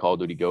back in Call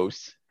of Duty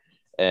Ghosts,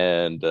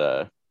 and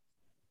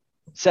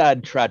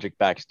sad, tragic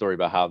backstory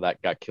about how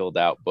that got killed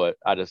out, but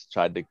I just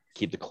tried to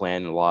keep the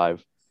clan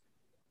alive.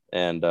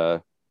 And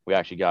we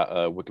actually got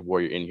a Wicked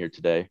Warrior in here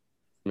today,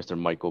 Mr.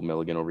 Michael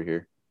Milligan over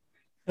here.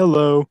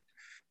 Hello.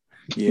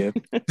 Yeah.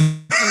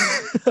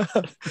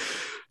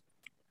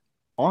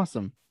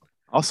 Awesome.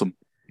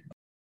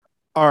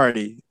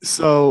 Alrighty.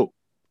 So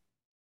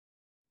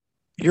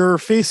you're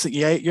facing,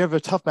 you have a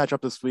tough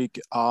matchup this week.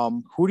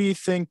 Who do you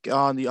think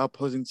on the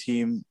opposing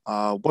team,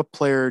 what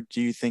player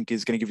do you think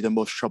is going to give you the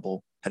most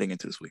trouble heading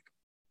into this week?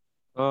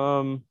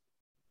 Debo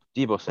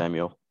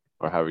Samuel,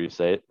 or however you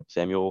say it.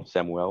 Samuel.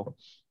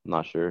 I'm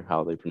not sure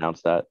how they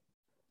pronounce that.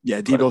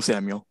 Yeah, Debo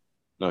Samuel.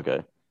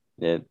 Okay.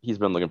 Yeah, he's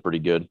been looking pretty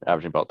good,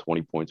 averaging about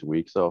 20 points a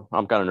week. So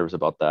I'm kind of nervous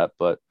about that,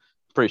 but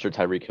pretty sure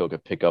Tyreek Hill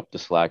could pick up the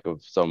slack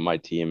of some of my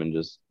team and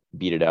just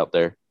beat it out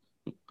there,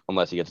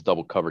 unless he gets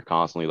double covered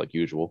constantly like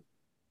usual.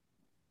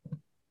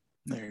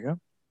 There you go.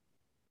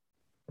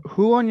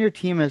 Who on your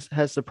team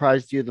has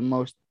surprised you the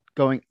most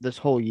going this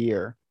whole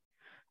year?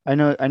 I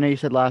know you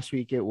said last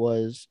week it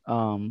was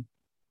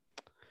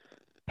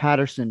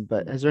Patterson,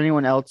 but has there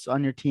anyone else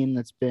on your team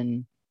that's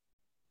been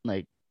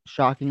like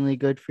shockingly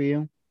good for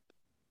you?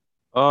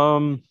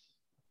 Um,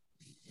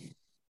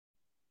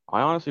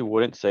 I honestly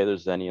wouldn't say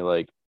there's any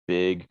like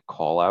big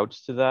call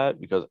outs to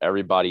that because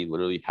everybody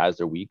literally has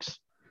their weeks.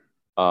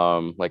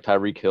 Like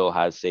Tyreek Hill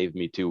has saved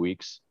me 2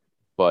 weeks,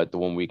 but the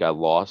 1 week I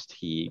lost,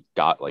 he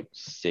got like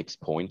 6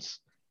 points,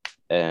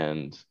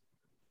 and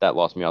that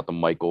lost me out to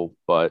Michael,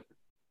 but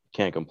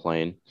can't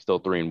complain.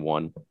 Still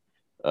 3-1.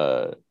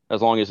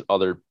 As long as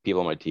other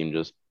people on my team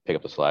just pick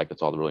up the slack,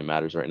 that's all that really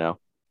matters right now.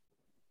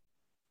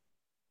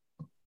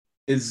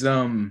 Is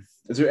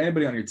there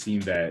anybody on your team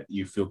that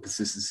you feel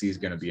consistency is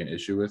going to be an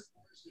issue with?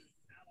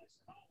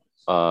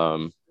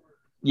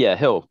 Yeah,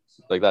 Hill.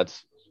 Like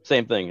that's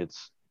same thing.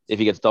 It's if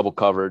he gets double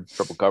covered,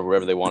 triple covered,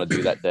 whatever they want to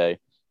do that day.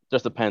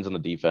 Just depends on the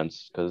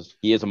defense because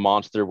he is a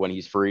monster when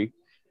he's free,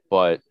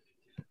 but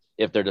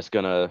if they're just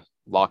gonna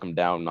lock him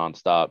down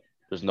nonstop,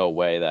 there's no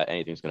way that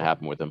anything's gonna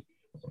happen with him.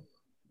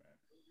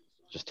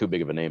 Just too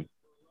big of a name.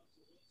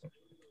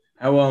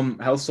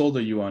 How sold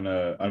are you on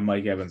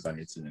Mike Evans on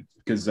your team?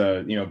 Because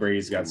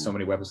Brady's got so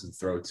many weapons to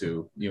throw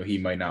to. He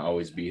might not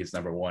always be his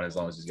number one as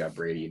long as he's got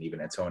Brady and even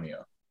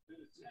Antonio.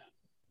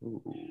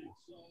 Ooh,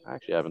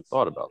 actually, I haven't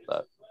thought about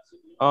that.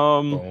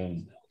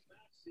 Boom.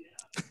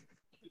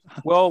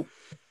 Well,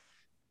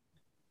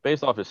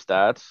 based off his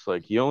stats,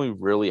 like he only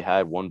really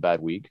had one bad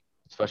week,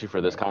 especially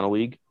for this kind of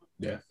league.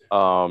 Yeah.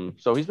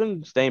 So he's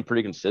been staying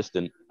pretty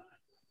consistent.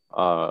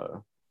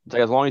 It's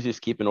like as long as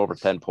he's keeping over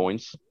 10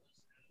 points,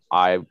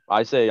 I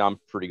say I'm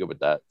pretty good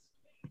with that.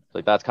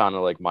 Like that's kind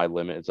of like my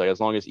limit. It's like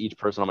as long as each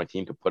person on my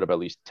team could put up at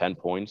least 10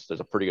 points, there's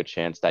a pretty good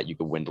chance that you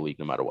could win the league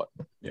no matter what.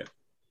 Yeah.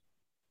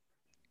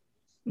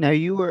 Now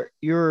you're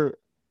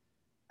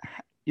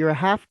a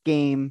half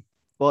game.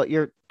 Well,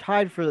 you're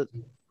tied for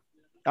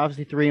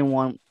obviously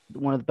 3-1,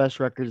 one of the best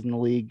records in the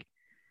league.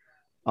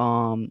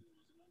 Who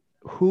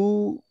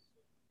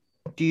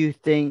do you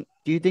think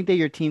that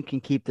your team can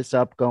keep this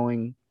up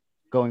going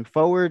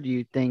forward? Do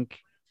you think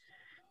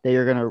that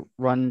you're gonna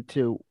run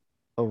to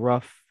a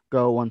rough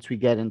go once we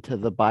get into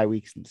the bye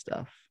weeks and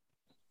stuff?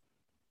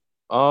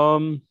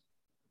 I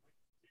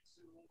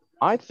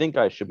think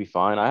I should be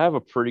fine. I have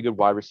a pretty good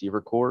wide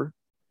receiver core.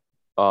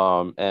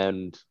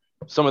 And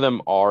some of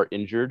them are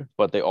injured,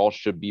 but they all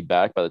should be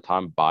back by the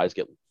time buys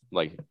get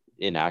like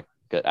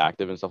get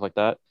active and stuff like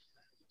that.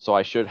 So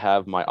I should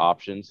have my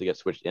options to get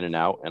switched in and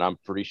out. And I'm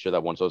pretty sure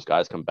that once those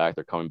guys come back,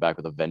 they're coming back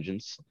with a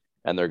vengeance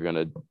and they're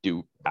gonna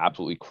do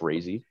absolutely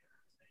crazy.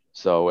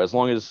 So as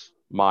long as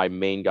my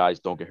main guys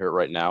don't get hurt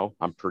right now,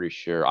 I'm pretty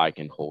sure I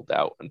can hold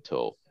out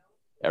until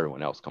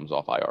everyone else comes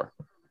off IR.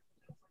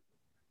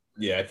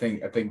 Yeah, I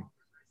think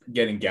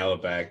getting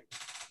Gallup back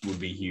would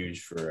be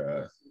huge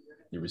for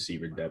your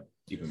receiver depth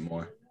even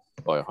more.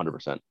 By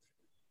 100%.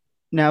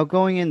 Now,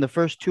 going in the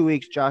first 2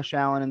 weeks, Josh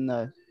Allen and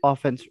the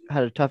offense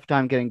had a tough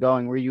time getting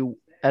going. Were you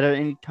at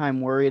any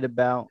time worried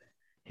about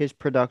his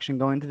production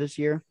going into this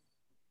year?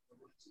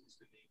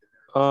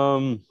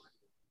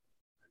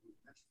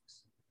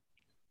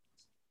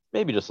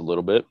 Maybe just a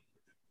little bit.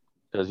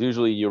 Because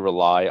usually you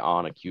rely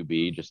on a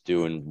QB just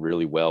doing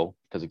really well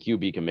because a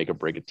QB can make or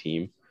break a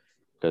team.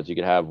 Because you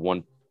could have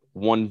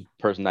one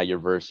person that you're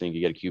versing,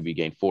 you get a QB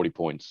gain 40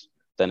 points.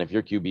 Then if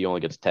your QB only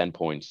gets 10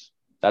 points,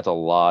 that's a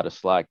lot of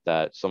slack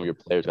that some of your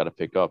players got to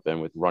pick up.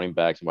 And with running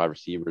backs and wide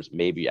receivers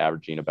maybe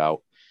averaging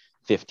about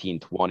 15,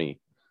 20,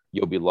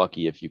 you'll be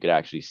lucky if you could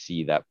actually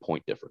see that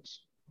point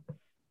difference.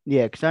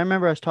 Yeah, because I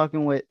remember I was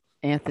talking with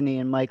Anthony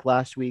and Mike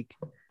last week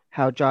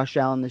how Josh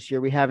Allen this year,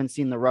 we haven't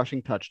seen the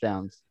rushing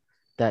touchdowns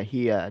that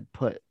he had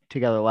put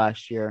together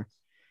last year.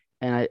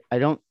 And I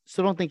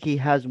still don't think he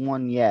has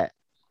one yet.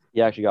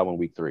 He actually got one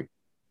week 3.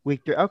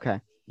 Week 3,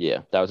 okay.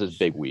 Yeah, that was his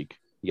big week.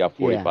 He got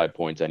 45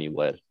 points and he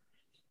led.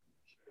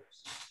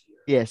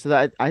 Yeah,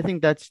 so I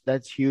think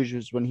that's huge.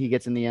 Is when he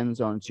gets in the end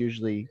zone, it's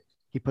usually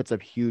he puts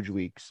up huge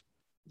weeks.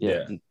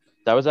 Yeah.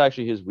 That was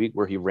actually his week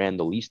where he ran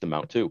the least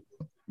amount too.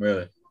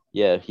 Really?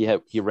 Yeah,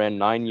 he ran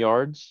 9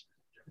 yards.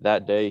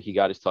 That day he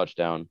got his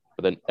touchdown,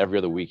 but then every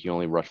other week he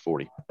only rushed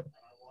 40.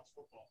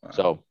 Wow.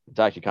 So it's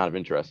actually kind of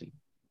interesting.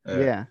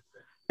 Yeah.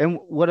 And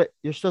what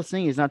you're still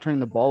seeing, he's not turning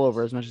the ball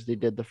over as much as he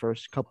did the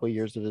first couple of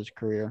years of his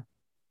career.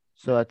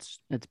 So it's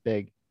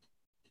big.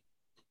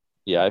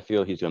 Yeah, I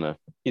feel he's gonna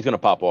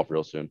pop off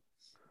real soon.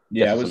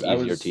 Yeah, I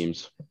was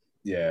teams.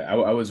 Yeah,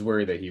 I was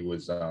worried that he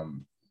was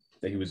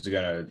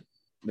gonna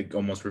like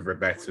almost revert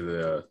back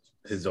to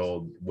his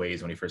old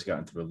ways when he first got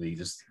into the league.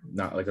 Just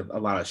not like a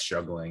lot of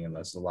struggling and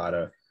a lot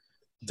of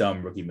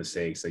dumb rookie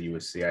mistakes that you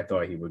would see. I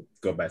thought he would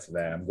go back to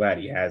that. I'm glad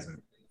he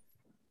hasn't.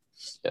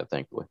 Yeah,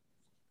 thankfully.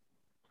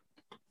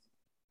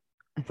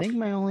 I think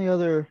my only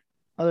other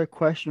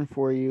question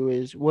for you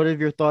is, what have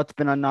your thoughts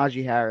been on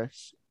Najee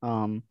Harris?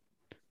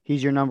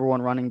 He's your number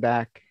one running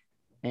back,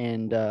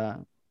 and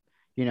the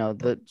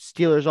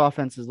Steelers'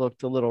 offense has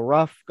looked a little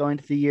rough going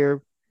into the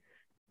year.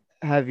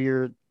 Have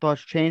your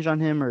thoughts changed on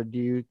him, or do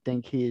you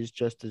think he is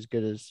just as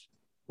good as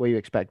what you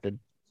expected?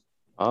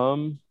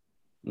 No,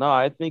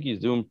 I think he's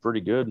doing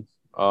pretty good.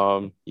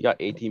 He got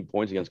 18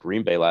 points against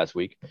Green Bay last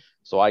week,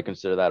 so I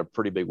consider that a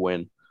pretty big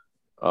win.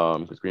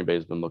 Because Green Bay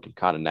has been looking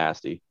kind of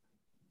nasty.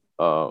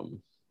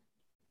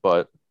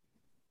 But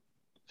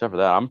except for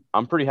that,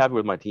 I'm pretty happy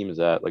with my team. Is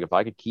that like if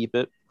I could keep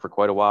it for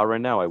quite a while right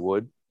now, I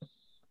would.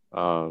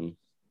 Um,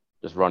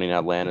 just running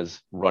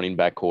Atlanta's running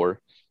back core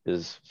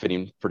is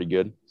fitting pretty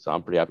good, so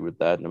I'm pretty happy with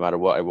that. No matter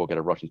what, I will get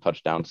a rushing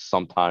touchdown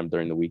sometime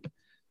during the week.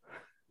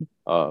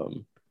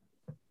 One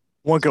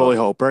can only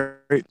hope,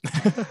 right?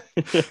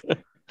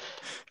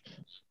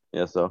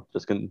 Yeah, so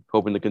just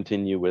hoping to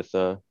continue with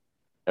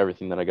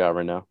everything that I got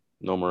right now.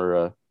 No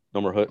more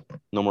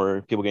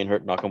people getting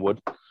hurt. Knock on wood.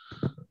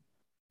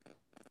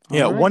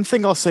 Yeah, All right. one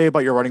thing I'll say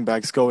about your running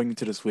backs going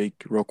into this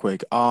week, real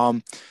quick.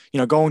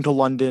 Going to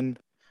London,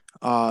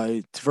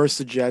 versus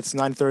the Jets,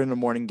 9:30 in the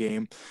morning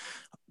game.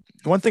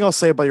 One thing I'll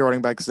say about your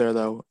running backs there,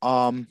 though,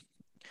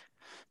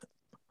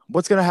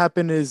 what's going to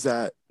happen is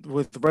that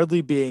with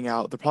Redley being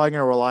out, they're probably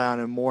going to rely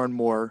on him more and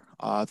more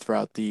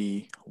throughout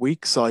the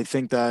week. So I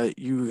think that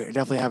you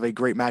definitely have a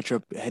great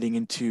matchup heading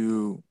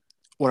into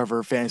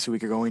whatever fantasy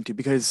week you're going to,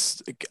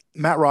 because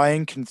Matt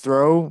Ryan can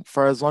throw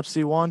for as much as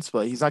he wants,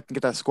 but he's not going to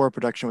get that score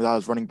production without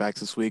his running backs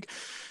this week,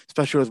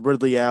 especially with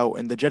Ridley out.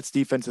 And the Jets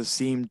defenses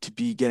seem to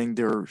be getting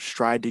their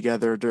stride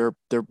together. They're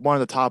one of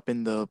the top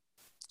in the,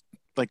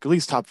 like, at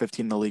least top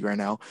 15 in the league right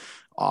now,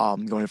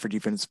 going in for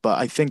defense. But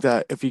I think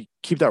that if you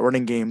keep that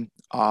running game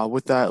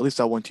with that, at least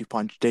that 1-2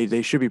 punch,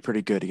 they should be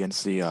pretty good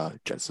against the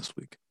Jets this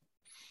week.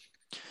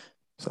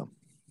 So,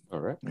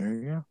 all right, there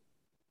you go.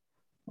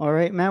 All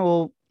right, Matt.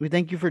 Well, we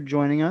thank you for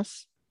joining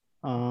us.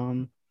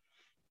 Best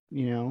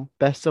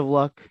of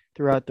luck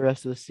throughout the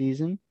rest of the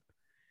season.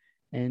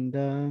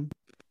 And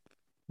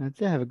that's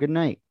it. Have a good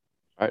night.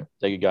 all right.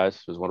 Thank you guys.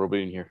 It was wonderful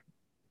being here.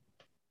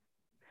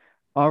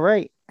 All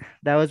right.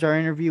 That was our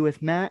interview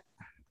with Matt.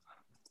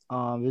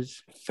 It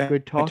was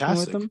good talking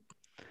with him.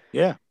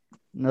 Yeah.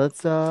 Now let's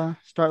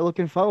start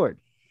looking forward.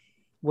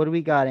 What do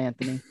we got,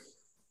 Anthony?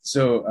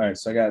 So, all right.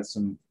 So I got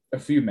a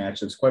few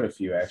matchups, quite a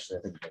few actually.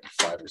 I think maybe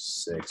 5 or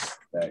 6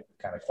 that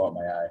kind of caught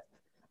my eye.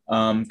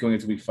 Going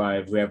into week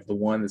 5, we have the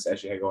one that's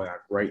actually going on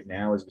right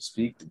now as we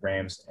speak: the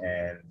Rams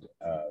and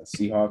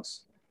Seahawks.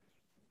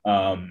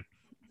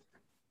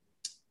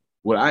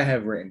 What I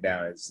have written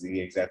down is the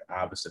exact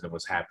opposite of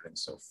what's happening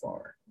so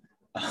far.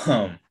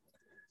 I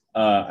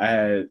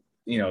had,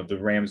 the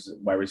Rams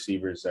wide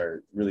receivers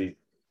are really,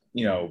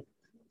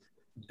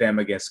 them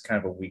against kind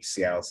of a weak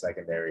Seattle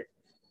secondary,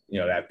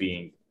 that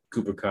being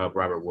Cooper Kupp,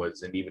 Robert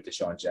Woods, and even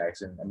Deshaun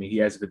Jackson. I mean, he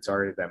hasn't been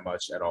targeted that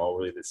much at all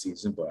really this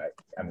season, but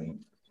I mean,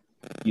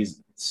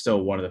 he's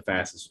still one of the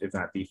fastest, if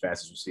not the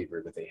fastest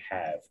receiver that they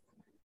have.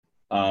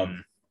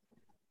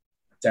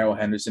 Darrell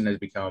Henderson has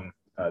become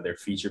their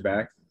feature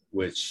back,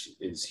 which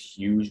is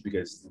huge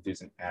because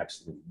he's an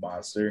absolute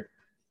monster.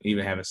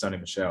 Even having Sonny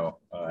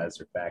Michel as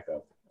their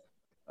backup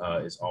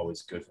is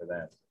always good for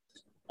them.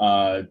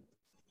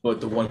 But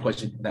the one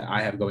question that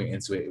I have going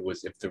into it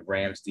was if the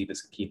Rams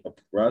defense can keep up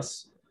with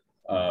Russ.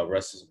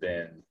 Russ has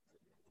been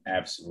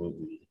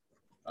absolutely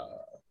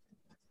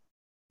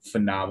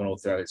phenomenal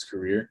throughout his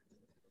career.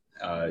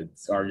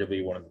 It's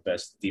arguably one of the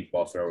best deep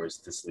ball throwers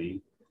in this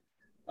league.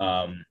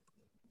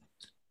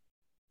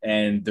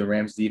 And the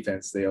Rams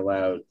defense, they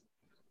allowed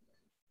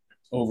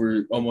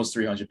over almost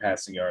 300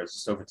 passing yards,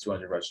 just over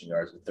 200 rushing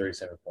yards, and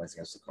 37 points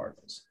against the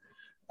Cardinals.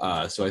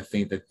 So I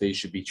think that they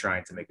should be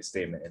trying to make a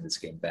statement in this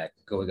game back,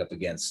 going up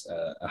against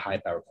a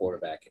high-powered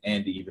quarterback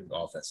and even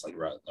offense like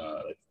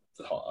the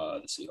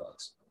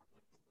Seahawks.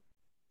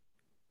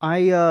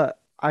 I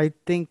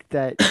think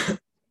that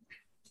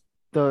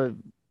this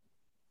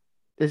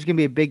is gonna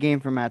be a big game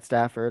for Matt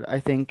Stafford. I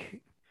think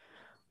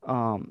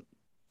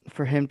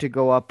for him to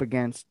go up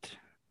against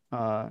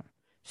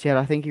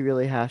Seattle, I think he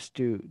really has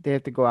to. They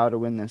have to go out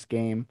and win this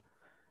game.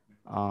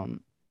 I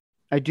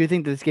do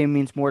think that this game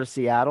means more to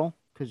Seattle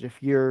because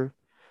if you're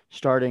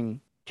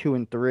starting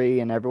 2-3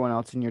 and everyone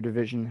else in your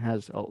division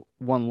has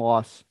one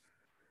loss,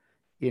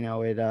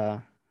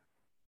 it'll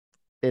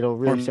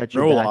really set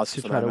you back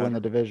to try to win the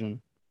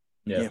division.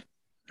 Yeah.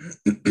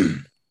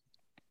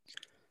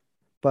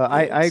 But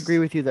I agree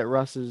with you that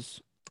Russ is,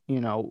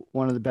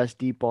 one of the best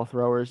deep ball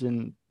throwers,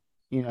 and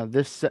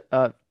this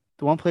the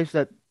one place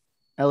that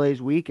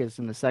LA's weak is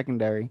in the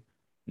secondary.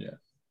 Yeah.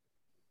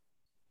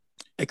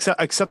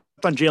 Except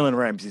on Jalen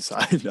Ramsey's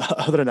side.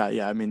 Other than that,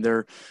 yeah, I mean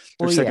their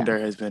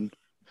secondary has been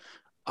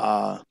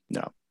no.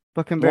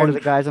 But compared to the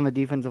guys on the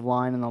defensive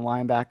line and the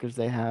linebackers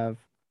they have,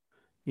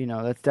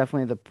 that's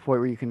definitely the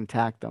point where you can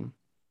attack them.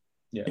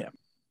 Yeah.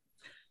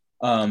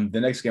 The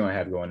next game I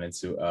have going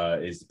into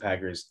is the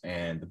Packers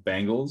and the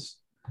Bengals.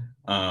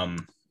 I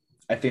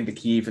think the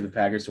key for the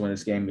Packers to win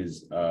this game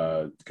is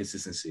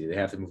consistency. They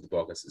have to move the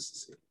ball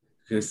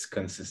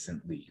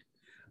consistently.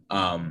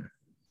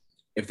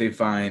 If they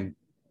find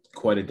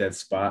quite a dead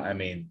spot, I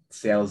mean,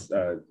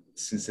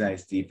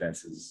 Cincinnati's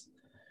defense is,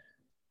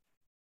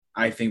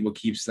 I think, what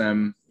keeps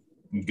them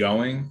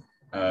going.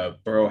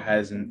 Burrow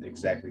hasn't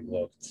exactly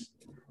looked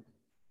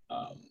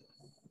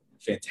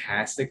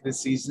fantastic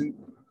this season.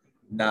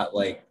 Not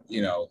like,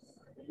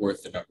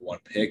 worth the number one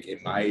pick, in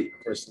my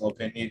personal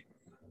opinion.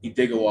 He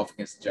did go off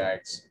against the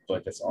Jags,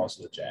 but that's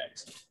also the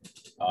Jags.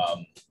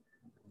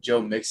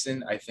 Joe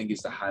Mixon, I think,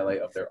 is the highlight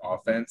of their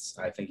offense.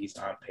 I think he's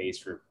on pace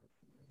for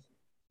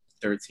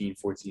 13,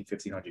 14,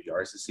 1,500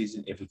 yards this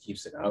season if he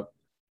keeps it up.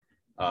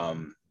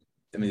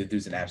 The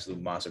dude's an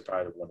absolute monster,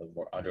 probably one of the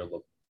more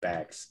underlooked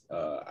backs,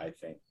 I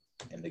think,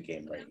 in the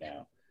game right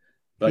now.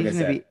 But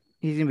like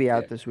he's gonna be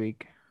out yeah. this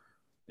week.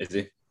 Is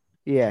he?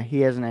 Yeah,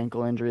 he has an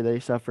ankle injury that he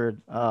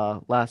suffered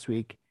last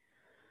week.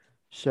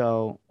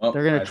 So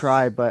they're gonna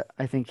try, but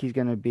I think he's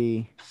gonna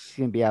be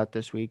out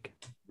this week.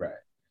 Right.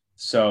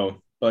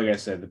 So, like I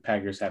said, the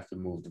Packers have to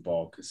move the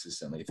ball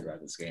consistently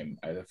throughout this game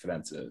for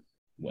them to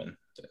win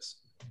this.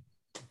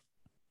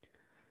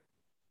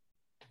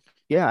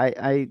 Yeah,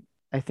 I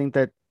think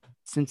that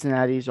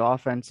Cincinnati's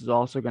offense is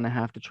also going to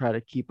have to try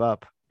to keep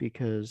up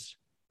because,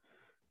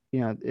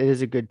 it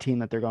is a good team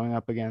that they're going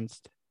up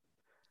against.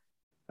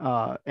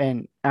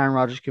 And Aaron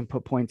Rodgers can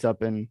put points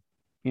up in,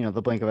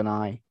 the blink of an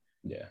eye.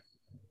 Yeah.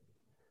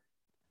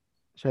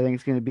 So I think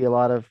it's going to be a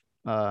lot of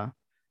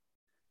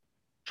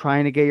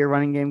trying to get your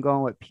running game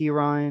going with P.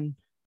 Ryan.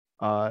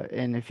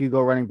 And if you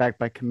go running back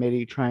by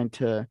committee, trying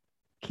to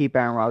keep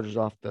Aaron Rodgers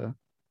off the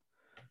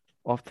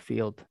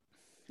field.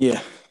 Yeah.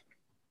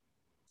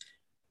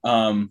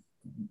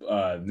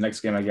 Next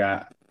game I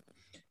got.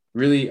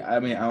 Really, I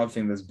don't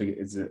think this big.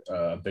 It's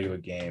a big of a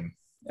game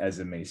as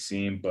it may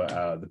seem,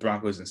 but the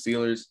Broncos and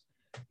Steelers,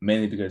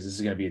 mainly because this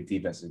is going to be a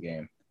defensive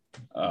game.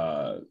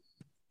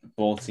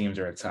 Both teams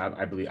are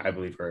I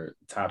believe are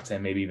top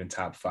 10, maybe even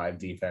top 5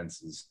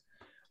 defenses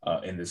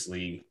in this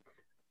league.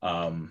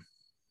 And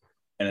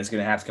it's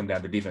going to have to come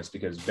down to defense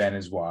because Ben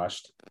is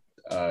washed.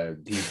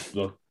 He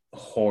looked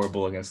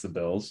horrible against the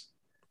Bills.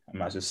 I'm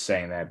not just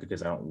saying that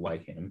because I don't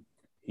like him.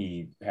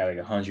 He had like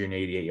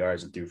 188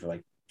 yards and threw for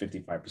like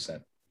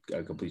 55%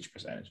 completion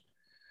percentage.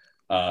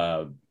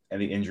 And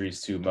the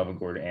injuries to Melvin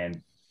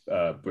Gordon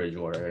and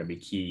Bridgewater are going to be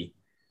key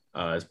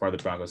as part of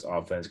the Broncos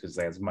offense because,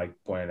 as Mike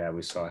pointed out,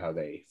 we saw how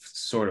they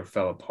sort of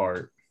fell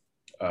apart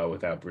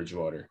without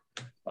Bridgewater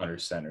under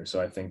center. So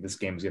I think this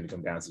game is going to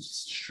come down to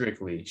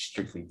strictly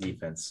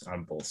defense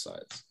on both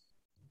sides.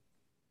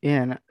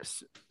 Yeah, and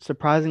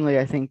surprisingly,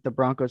 I think the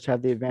Broncos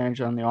have the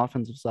advantage on the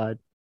offensive side.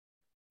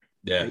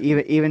 Yeah.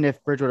 Even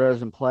if Bridgewater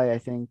doesn't play, I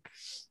think,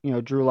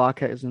 Drew Lock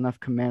has enough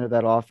command of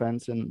that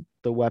offense and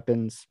the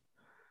weapons.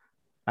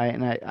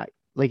 I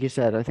like you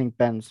said, I think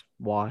Ben's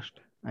washed.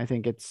 I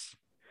think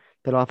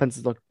that offense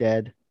has looked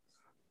dead.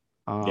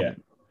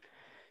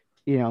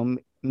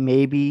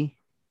 Maybe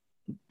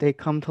they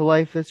come to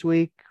life this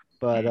week,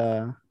 but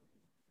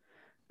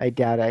I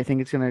doubt it. I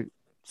think it's gonna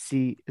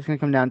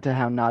come down to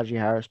how Najee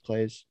Harris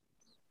plays.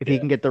 If he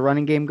can get the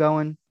running game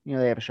going,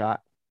 they have a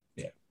shot.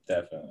 Yeah,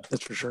 definitely.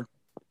 That's for sure.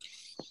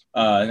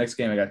 Next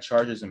game, I got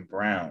Chargers and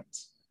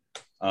Browns.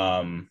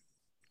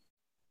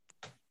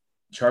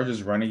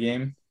 Chargers running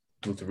game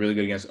looked really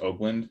good against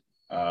Oakland.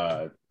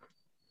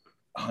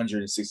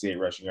 168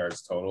 rushing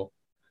yards total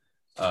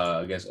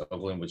against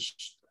Oakland,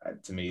 which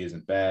to me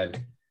isn't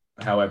bad.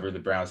 However, the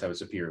Browns have a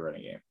superior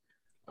running game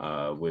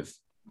with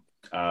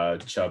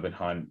Chubb and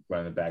Hunt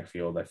running the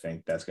backfield. I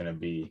think that's going to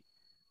be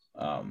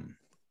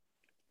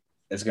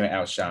it's going to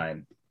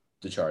outshine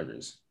the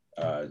Chargers.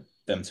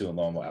 Them two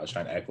alone will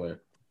outshine Eckler.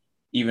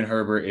 Even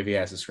Herbert if he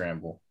has to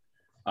scramble.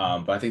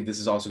 But I think this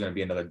is also going to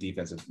be another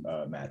defensive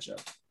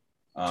matchup.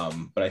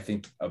 But I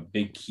think a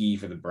big key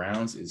for the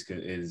Browns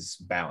is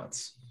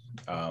balance.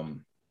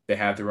 They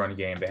have the run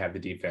game. They have the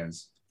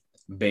defense.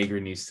 Baker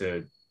needs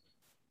to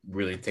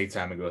really take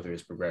time to go through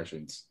his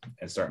progressions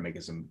and start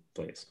making some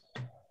plays.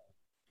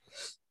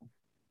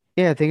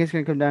 Yeah, I think it's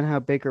going to come down to how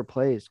Baker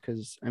plays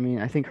because,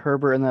 I think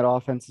Herbert in that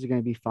offense is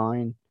going to be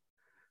fine.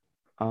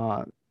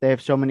 They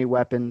have so many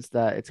weapons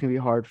that it's going to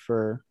be hard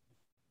for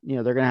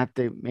they're going to have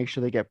to make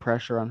sure they get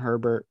pressure on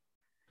Herbert.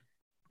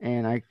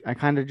 And I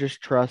kind of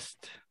just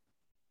trust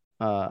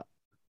LA's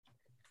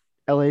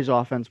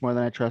offense more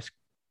than I trust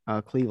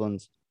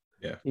Cleveland's.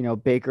 Yeah.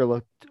 Baker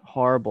looked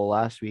horrible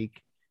last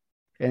week.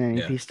 And then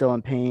if he's still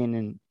in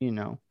pain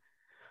and,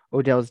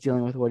 Odell's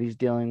dealing with what he's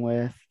dealing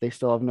with, they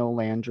still have no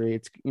Landry.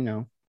 It's,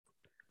 Yeah.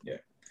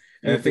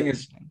 And the thing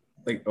is,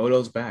 like,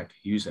 Odell's back.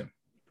 Use him.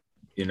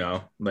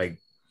 Like,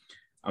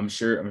 I'm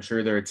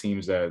sure there are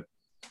teams that,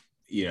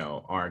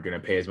 aren't going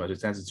to pay as much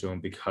attention to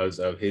him because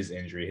of his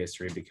injury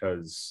history,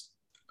 because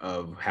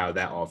of how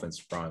that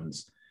offense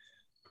runs.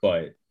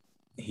 But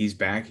he's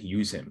back.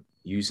 Use him.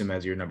 Use him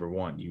as your number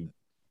one. You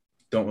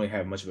don't really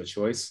have much of a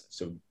choice,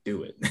 so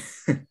do it.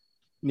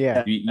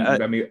 Yeah.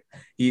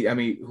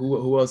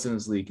 Who else in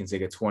this league can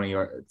take a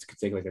 20-yard, can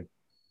take like a,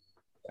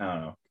 I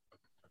don't know,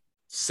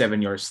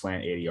 7-yard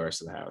slant, 80 yards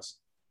to the house?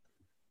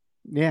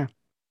 Yeah.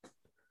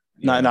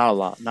 Not a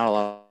lot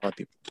of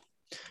people.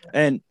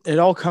 And it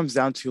all comes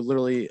down to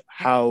literally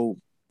how,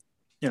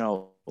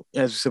 as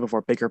we said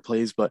before, Baker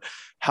plays, but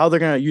how they're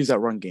going to use that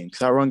run game. Because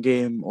that run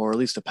game, or at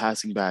least the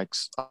passing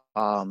backs,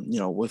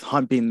 with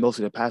Hunt being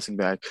mostly the passing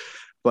back,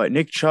 but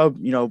Nick Chubb,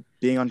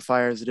 being on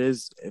fire as it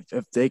is,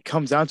 if they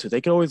comes down to it,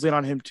 they can always lean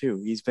on him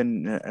too. He's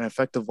been an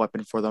effective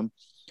weapon for them.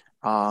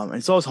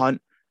 And so is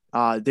Hunt.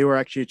 They were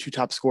actually two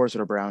top scorers for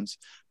the Browns.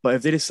 But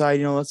if they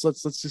decide, let's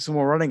do some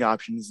more running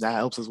options, that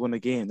helps us win the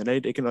game.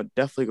 Then they can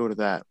definitely go to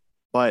that.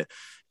 But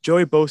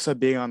Joey Bosa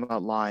being on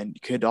that line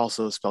could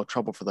also spell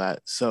trouble for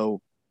that.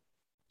 So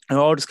it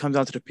all just comes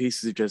down to the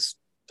pieces of just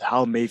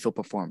how Mayfield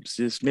performs.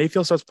 Just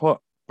Mayfield starts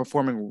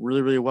performing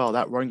really, really well.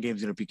 That run game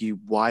is going to be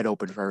wide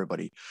open for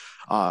everybody.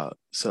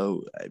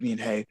 So I mean,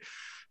 hey,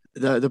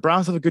 the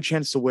Browns have a good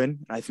chance to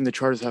win. I think the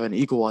Chargers have an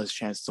equalized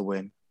chance to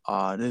win.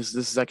 This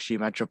is actually a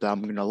matchup that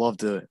I'm gonna love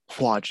to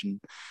watch and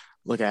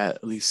look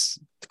at least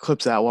the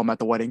clips out while I'm at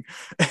the wedding,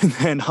 and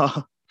then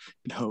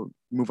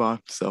move on.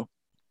 So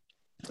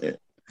yeah.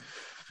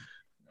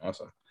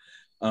 Awesome.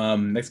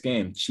 Next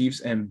game,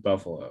 Chiefs and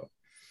Buffalo.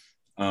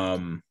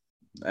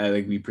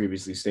 Like we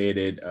previously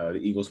stated, the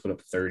Eagles put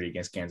up 30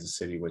 against Kansas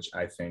City, which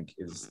I think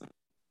is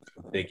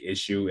a big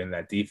issue in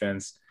that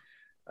defense.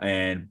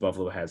 And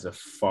Buffalo has a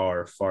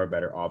far, far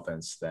better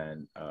offense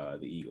than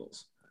the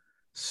Eagles.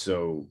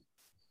 So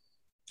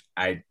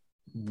it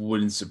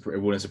wouldn't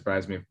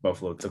surprise me if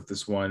Buffalo took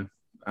this one.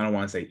 I don't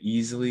want to say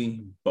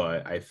easily,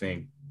 but I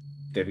think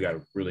they've got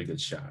a really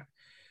good shot.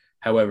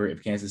 However,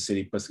 if Kansas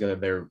City puts together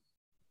their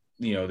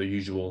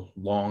usual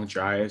long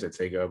drives that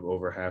take up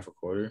over half a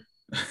quarter,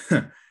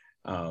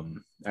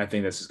 I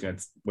think that's just going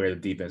to wear the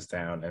defense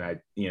down.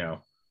 And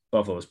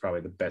Buffalo is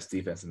probably the best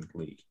defense in the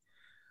league.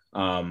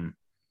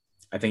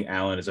 I think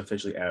Allen is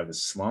officially out of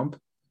his slump.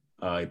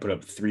 He put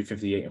up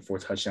 358 and 4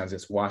 touchdowns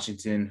against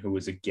Washington, who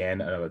was,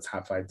 again, another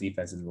top 5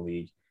 defense in the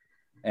league.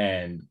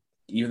 And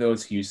even though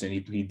it's Houston,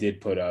 he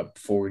did put up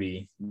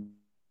 40,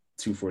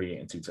 248,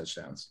 and 2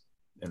 touchdowns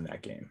in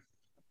that game.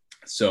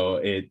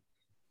 So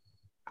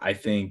I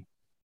think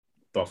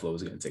Buffalo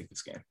is going to take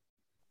this game.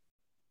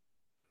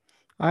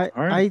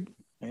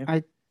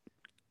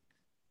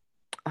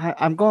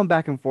 I'm going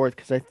back and forth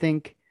because I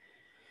think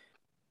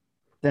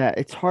that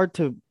it's hard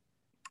to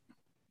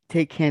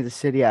take Kansas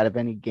City out of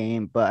any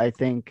game, but I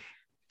think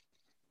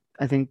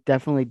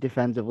definitely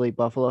defensively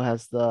Buffalo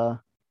has the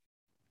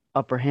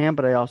upper hand,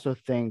 but I also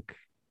think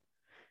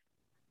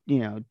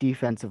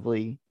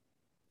defensively,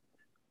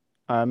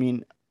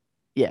 I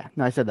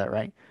said that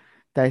right.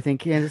 That I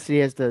think Kansas City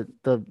has the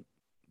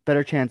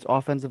better chance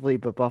offensively,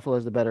 but Buffalo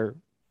has the better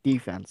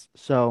defense.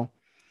 So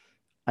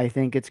I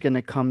think it's going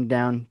to come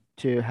down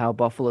to how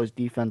Buffalo's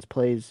defense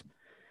plays,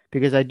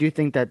 because I do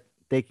think that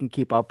they can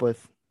keep up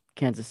with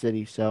Kansas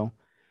City. So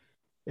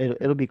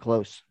it'll be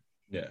close.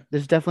 Yeah.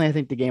 This is definitely, I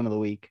think, the game of the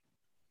week.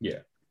 Yeah.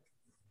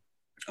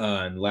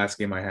 And the last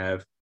game I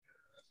have,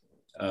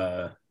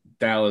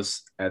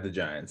 Dallas at the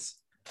Giants.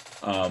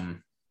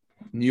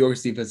 New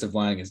York's defensive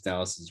line against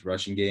Dallas's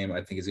rushing game,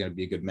 I think, is going to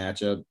be a good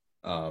matchup.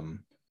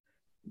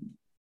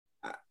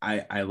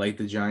 I like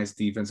the Giants'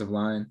 defensive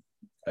line.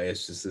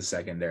 It's just the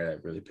secondary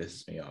that really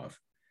pisses me off.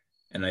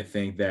 And I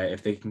think that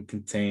if they can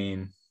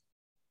contain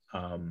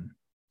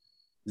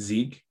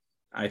Zeke,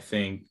 I'm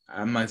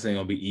not saying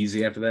it'll be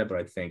easy after that, but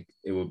I think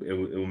it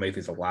will make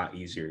things a lot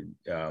easier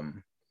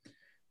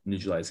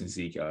neutralizing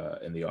Zeke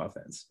in the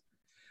offense.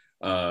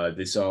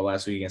 They saw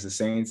last week against the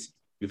Saints.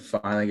 We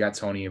finally got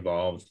Tony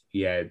involved.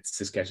 He had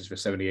 6 catches for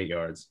 78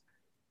 yards.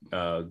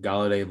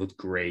 Galladay looked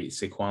great.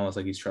 Saquon looks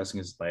like he's trusting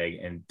his leg.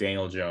 And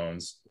Daniel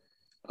Jones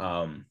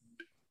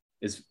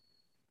is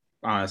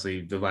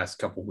honestly, the last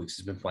couple of weeks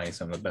has been playing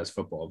some of the best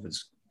football of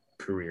his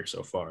career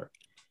so far.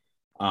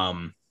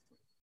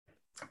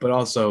 But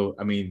also,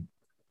 I mean,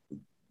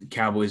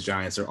 Cowboys,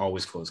 Giants are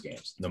always close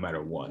games, no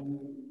matter what.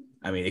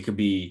 I mean, it could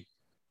be,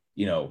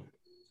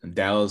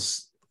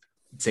 Dallas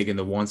taking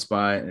the 1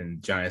 spot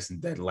and Giants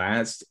in dead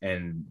last,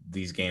 and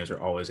these games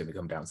are always going to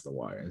come down to the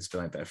wire, and it's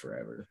been like that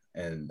forever.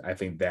 And I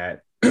think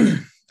that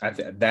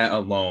that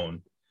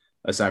alone,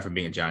 aside from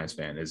being a Giants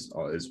fan, is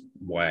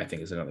why I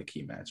think it's another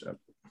key matchup.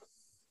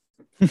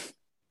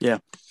 Yeah.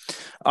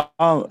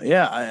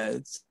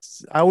 I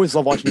always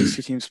love watching these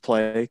two teams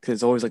play, because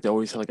it's always like they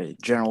always have like a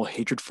general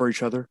hatred for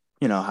each other.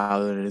 You know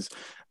how it is,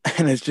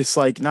 and it's just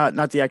like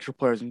not the actual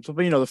players, but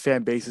the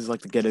fan bases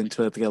like to get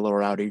into it, to get a little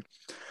rowdy.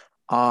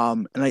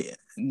 And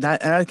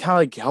that kind of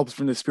like helps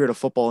bring the spirit of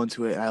football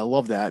into it, and I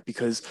love that,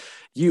 because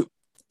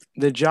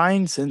the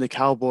Giants and the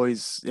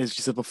Cowboys, as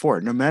you said before,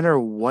 no matter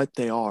what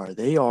they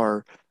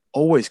are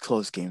always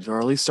close games, or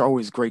at least they're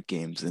always great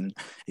games, and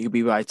it could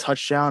be by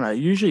touchdown.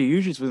 Usually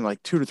it's within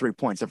like 2 to 3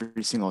 points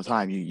every single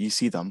time you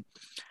see them,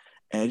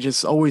 and it's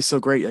just always so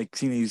great, like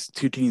seeing these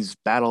two teams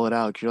battle it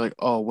out. You're like,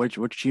 oh, which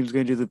team's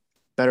going to do the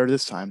better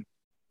this time?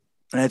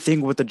 And I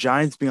think with the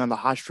Giants being on the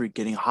hot streak,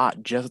 getting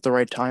hot just at the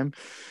right time,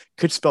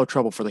 could spell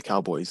trouble for the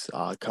Cowboys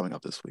coming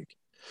up this week.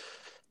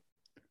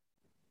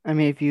 I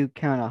mean, if you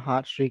count a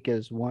hot streak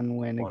as one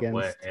win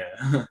against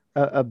yeah.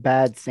 a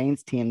bad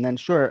Saints team, then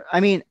sure.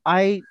 I mean,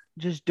 I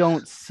just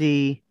don't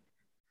see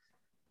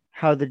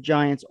how the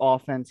Giants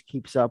offense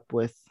keeps up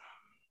with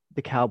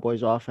the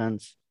Cowboys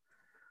offense.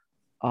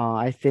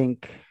 I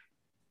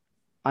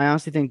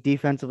honestly think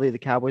defensively, the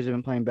Cowboys have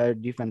been playing better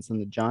defense than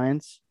the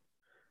Giants.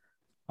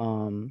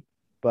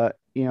 but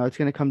it's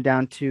going to come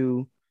down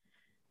to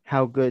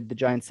how good the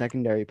Giants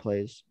secondary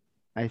plays.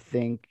 I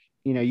think,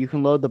 you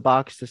can load the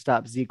box to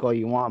stop Zeke all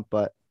you want,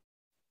 but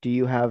do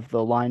you have the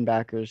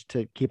linebackers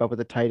to keep up with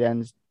the tight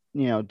ends?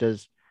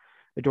 Does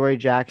Adoree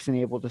Jackson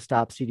able to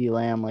stop CD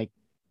Lamb? Like,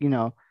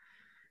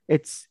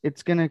 it's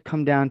going to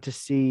come down to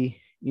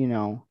see,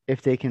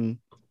 if they can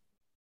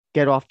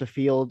get off the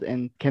field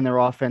and can their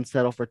offense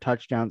settle for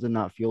touchdowns and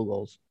not field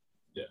goals.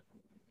 Yeah.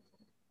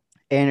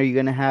 And are you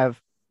going to have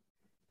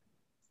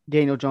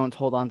Daniel Jones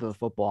hold on to the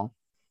football?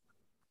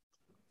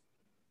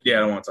 Yeah, I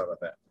don't want to talk about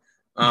that.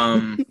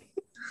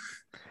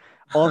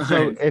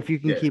 Also, right. if you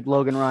can keep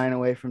Logan Ryan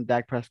away from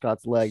Dak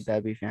Prescott's leg,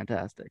 that'd be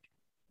fantastic.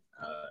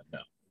 No.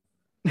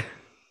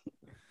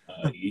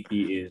 He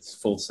is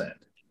full send.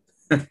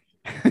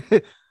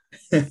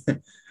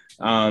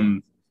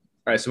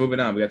 All right, so moving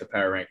on, we got the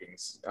power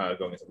rankings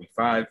going into week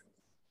 5.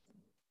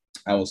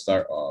 I will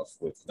start off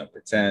with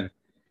number 10,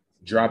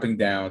 dropping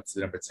down to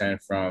number 10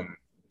 from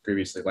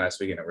previously last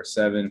week at number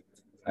 7.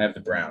 I have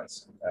the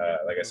Browns.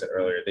 Like I said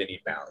earlier, they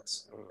need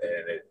balance,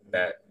 and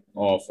that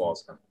all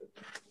falls on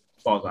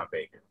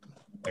Baker.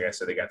 Like I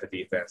said, they got the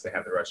defense, they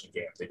have the rushing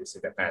game, they just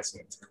need that passing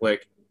game to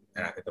click,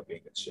 and I think they'll be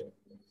in good shape.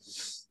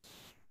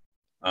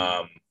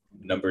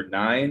 Number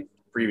 9,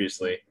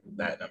 previously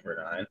that number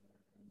 9,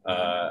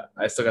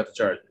 I still got the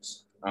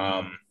Chargers.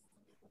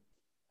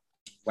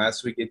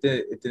 Last week it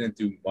didn't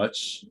do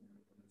much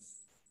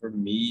for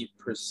me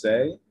per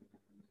se.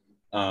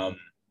 I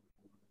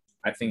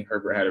think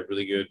Herbert had a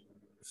really good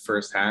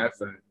first half,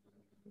 and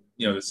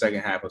the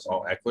second half was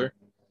all Eckler.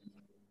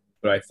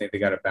 But I think they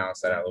got to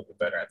balance that out a little bit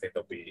better. I think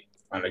they'll be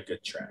on a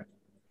good track.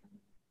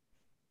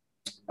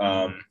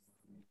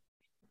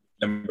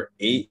 Number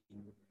 8,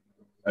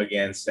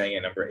 again, staying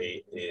at number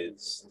 8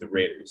 is the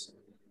Raiders.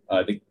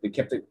 They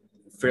kept it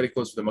fairly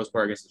close for the most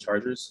part against the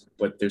Chargers,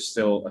 but they're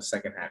still a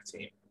second half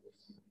team.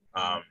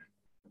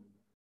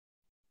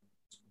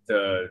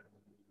 The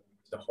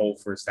whole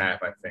first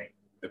half, I think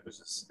it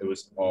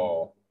was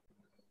all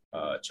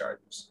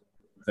Chargers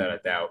without a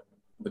doubt.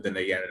 But then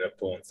they ended up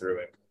pulling through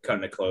and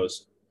cutting it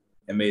close,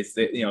 and they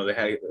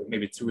had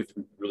maybe 2 or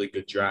 3 really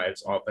good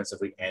drives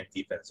offensively and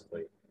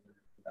defensively.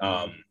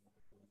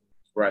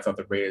 Where I thought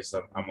the Raiders,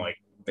 I'm like,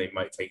 they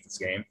might take this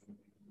game.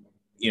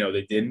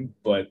 They didn't,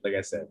 but like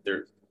I said,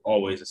 they're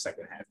always a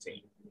second half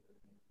team.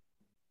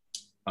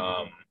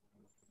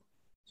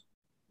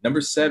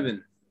 Number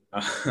 7,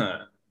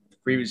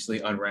 previously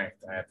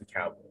unranked, I have the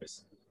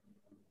Cowboys.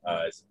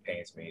 It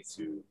pains me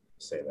to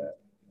say that.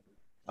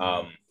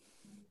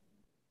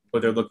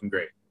 But they're looking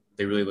great.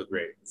 They really look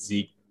great.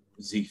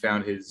 Zeke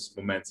found his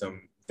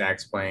momentum.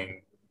 Dak's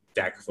playing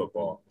Dak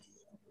football.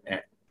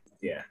 And,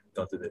 yeah,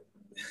 don't do that.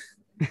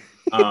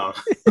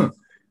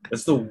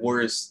 That's the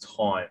worst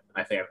taunt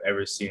I think I've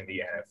ever seen in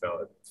the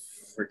NFL.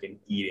 Freaking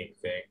eating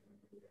thing.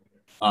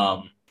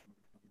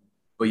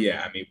 But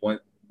yeah, I mean,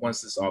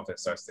 once this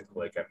offense starts to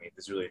click, I mean,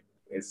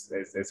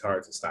 it's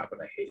hard to stop,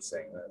 and I hate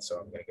saying that, so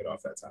I'm gonna get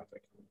off that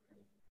topic.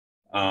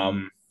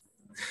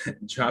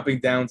 Dropping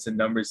down to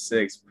number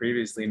 6,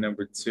 previously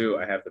number 2,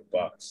 I have the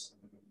Bucks.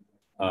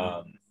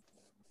 I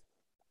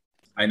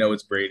know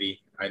it's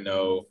Brady. I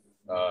know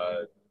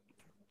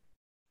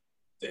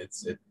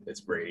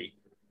it's Brady,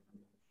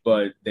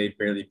 but they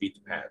barely beat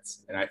the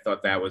Pats, and I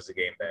thought that was a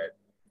game that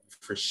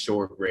for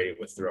sure Brady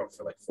would throw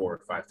for like 4 or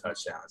 5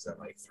 touchdowns and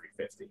like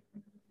 350.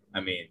 I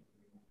mean,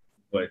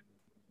 but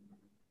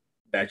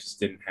that just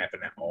didn't happen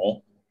at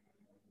all.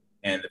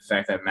 And the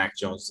fact that Mac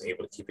Jones was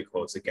able to keep it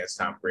close against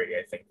Tom Brady,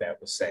 I think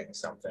that was saying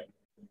something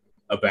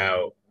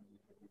about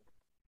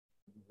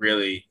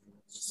really,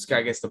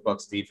 I guess, the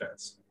Bucs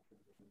defense.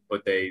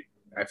 But I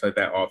feel like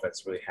that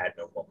offense really had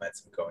no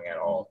momentum going at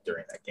all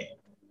during that game.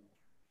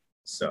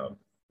 So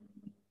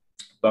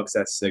Bucs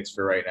at 6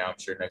 for right now. I'm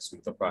sure next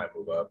week they'll probably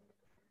move up.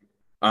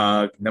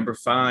 Number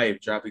 5,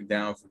 dropping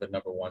down from the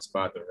number 1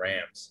 spot, the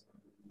Rams.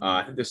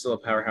 I think they're still a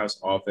powerhouse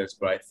offense,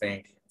 but I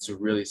think to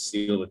really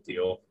seal the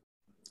deal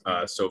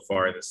so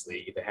far in this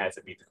league, they had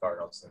to beat the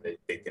Cardinals, and they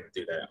didn't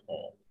do that at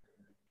all.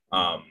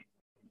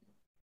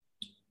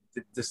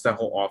 Just the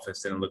whole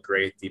offense didn't look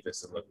great. Defense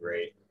didn't look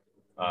great.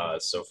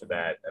 So for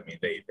that, I mean,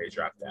 they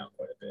dropped down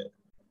quite a bit.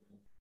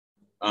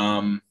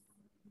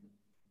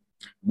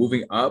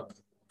 Moving up,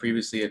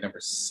 previously at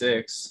number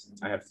 6,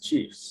 I have the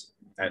Chiefs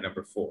at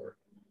number 4.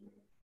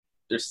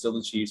 They're still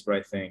the Chiefs, but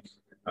I think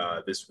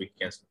this week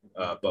against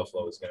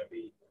Buffalo is going to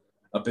be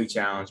a big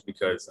challenge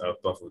because of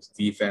Buffalo's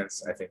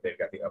defense. I think they've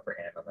got the upper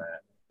hand on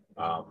that.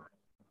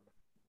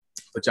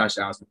 But Josh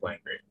Allen's been playing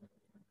great,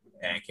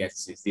 and Kansas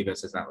City's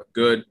defense has not looked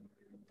good,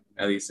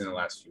 at least in the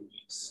last few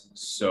weeks.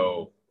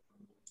 So,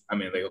 I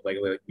mean, like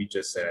we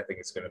just said, I think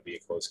it's going to be a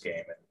close game.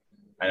 And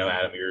I know,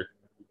 Adam, you're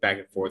back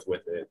and forth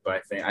with it,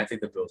 but I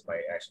think the Bills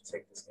might actually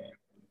take this game.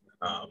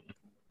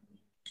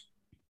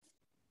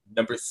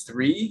 Number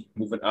 3,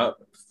 moving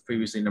up,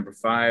 previously number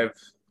 5,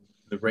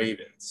 the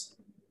Ravens.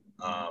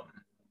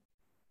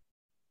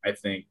 I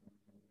think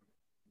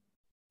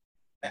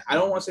I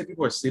don't want to say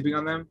people are sleeping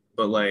on them,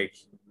 but like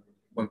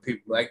when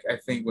people I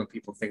think when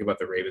people think about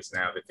the Ravens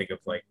now, they think of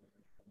like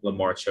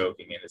Lamar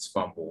choking and his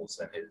fumbles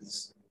and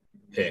his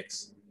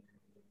picks.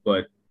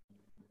 But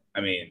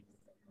I mean,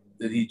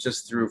 he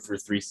just threw for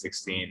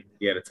 316.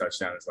 He had a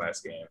touchdown his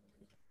last game.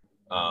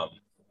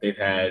 They've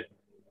had,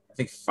 I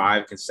think,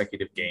 5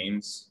 consecutive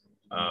games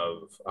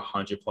of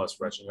 100 plus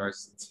rushing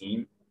yards as a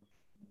team,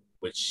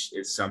 which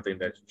is something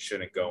that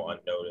shouldn't go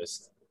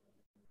unnoticed.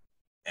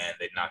 And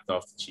they knocked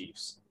off the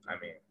Chiefs. I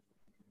mean,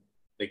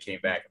 they came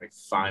back and they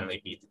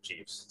finally beat the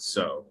Chiefs.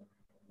 So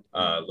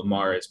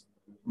Lamar is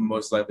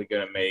most likely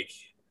going to make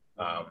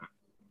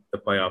the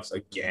playoffs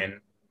again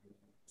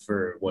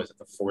for, was it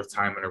the 4th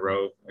time in a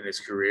row in his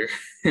career?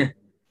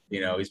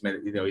 He's made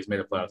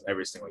the playoffs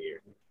every single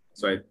year.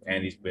 So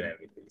and he's been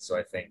MVP. So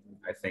I think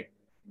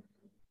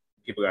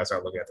people gotta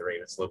start looking at the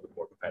Ravens a little bit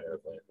more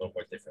competitively, a little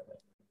more differently.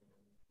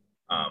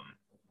 I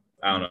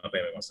don't know if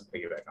anyone wants to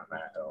piggyback on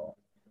that at all.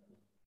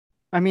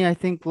 I mean, I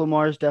think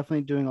Lamar's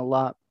definitely doing a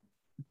lot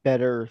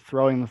better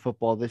throwing the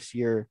football this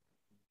year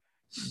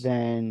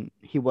than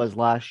he was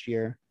last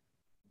year.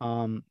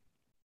 And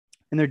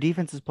their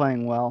defense is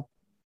playing well.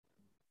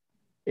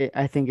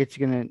 I think it's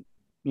going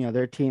to,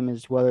 their team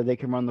is whether they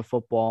can run the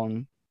football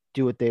and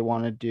do what they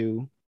want to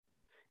do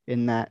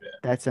in that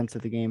sense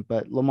of the game.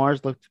 But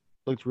Lamar's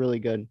looked really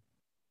good.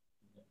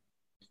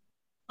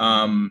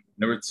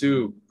 Number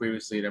 2,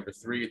 previously number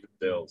 3, the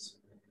Bills.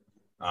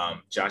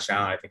 Josh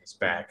Allen, I think, is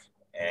back,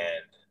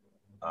 and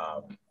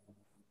I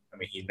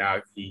mean, he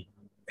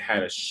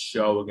had a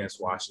show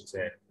against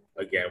Washington.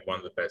 Again, one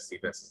of the best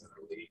defenses in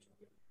the league.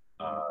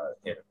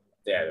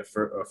 They had a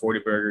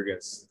 40-burger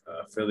against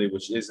Philly,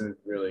 which isn't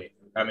really,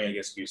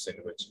 against Houston,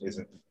 which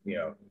isn't,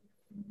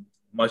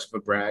 much of a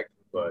brag,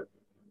 but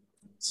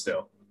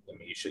still,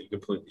 you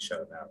completely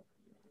shut them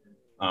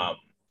out.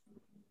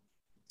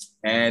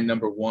 And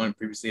number 1,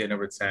 previously at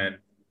number 10,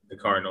 the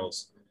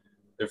Cardinals.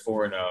 They're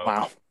 4-0.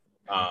 Wow.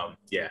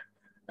 Yeah.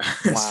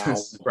 Wow.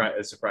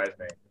 It surprised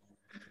me.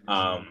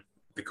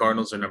 The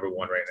Cardinals are number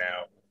 1 right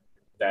now.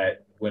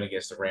 That win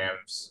against the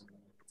Rams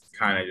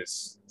kind of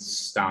just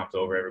stomped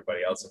over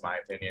everybody else, in my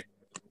opinion.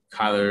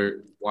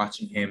 Kyler,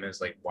 watching him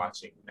is like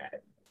watching Madden.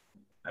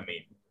 I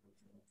mean,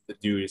 the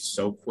dude is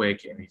so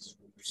quick and he's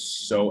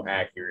so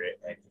accurate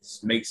and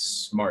he makes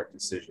smart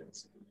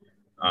decisions.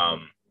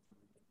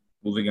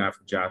 Moving on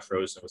from Josh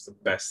Rosen was the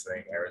best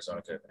thing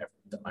Arizona could have ever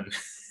done.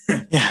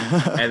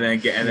 Yeah. and then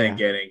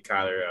getting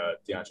Kyler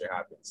DeAndre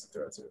Hopkins to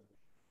throw to.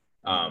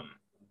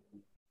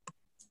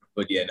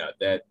 But yeah, no,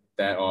 that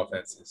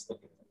offense is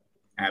looking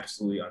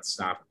absolutely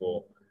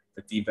unstoppable.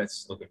 The defense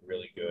is looking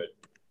really good.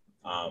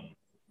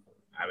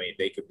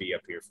 They could be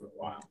up here for a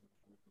while.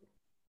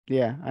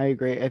 Yeah, I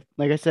agree.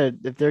 Like I said,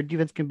 if their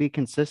defense can be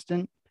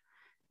consistent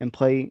and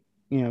play,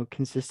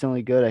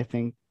 consistently good, I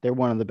think they're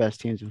one of the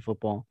best teams in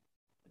football.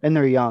 And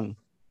they're young.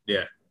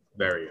 Yeah,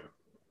 very young.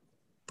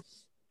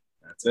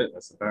 That's it.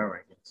 That's the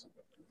power rankings.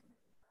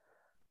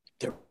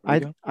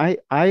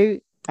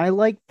 I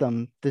like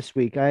them this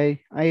week.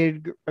 I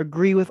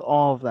agree with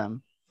all of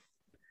them.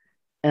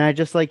 And I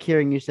just like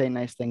hearing you say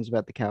nice things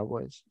about the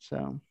Cowboys.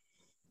 So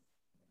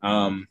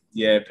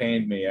yeah, it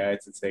pained me. I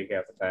had to take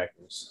out the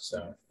Packers.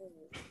 So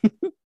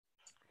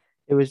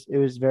it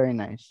was very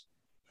nice.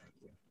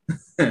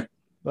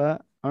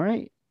 But all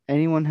right.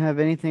 Anyone have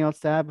anything else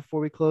to add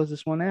before we close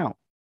this one out?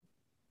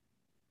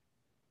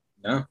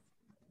 No.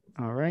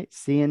 All right.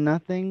 Seeing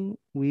nothing,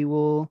 we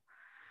will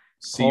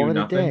call it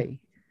a day.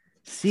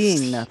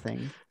 Seeing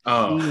nothing.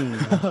 Oh. Seeing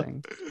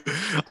nothing.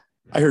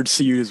 I heard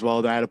see you as well.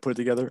 And I had to put it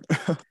together.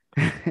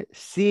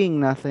 Seeing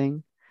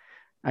nothing,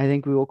 I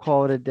think we will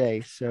call it a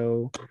day.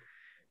 So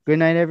good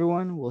night,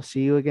 everyone. We'll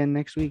see you again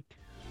next week.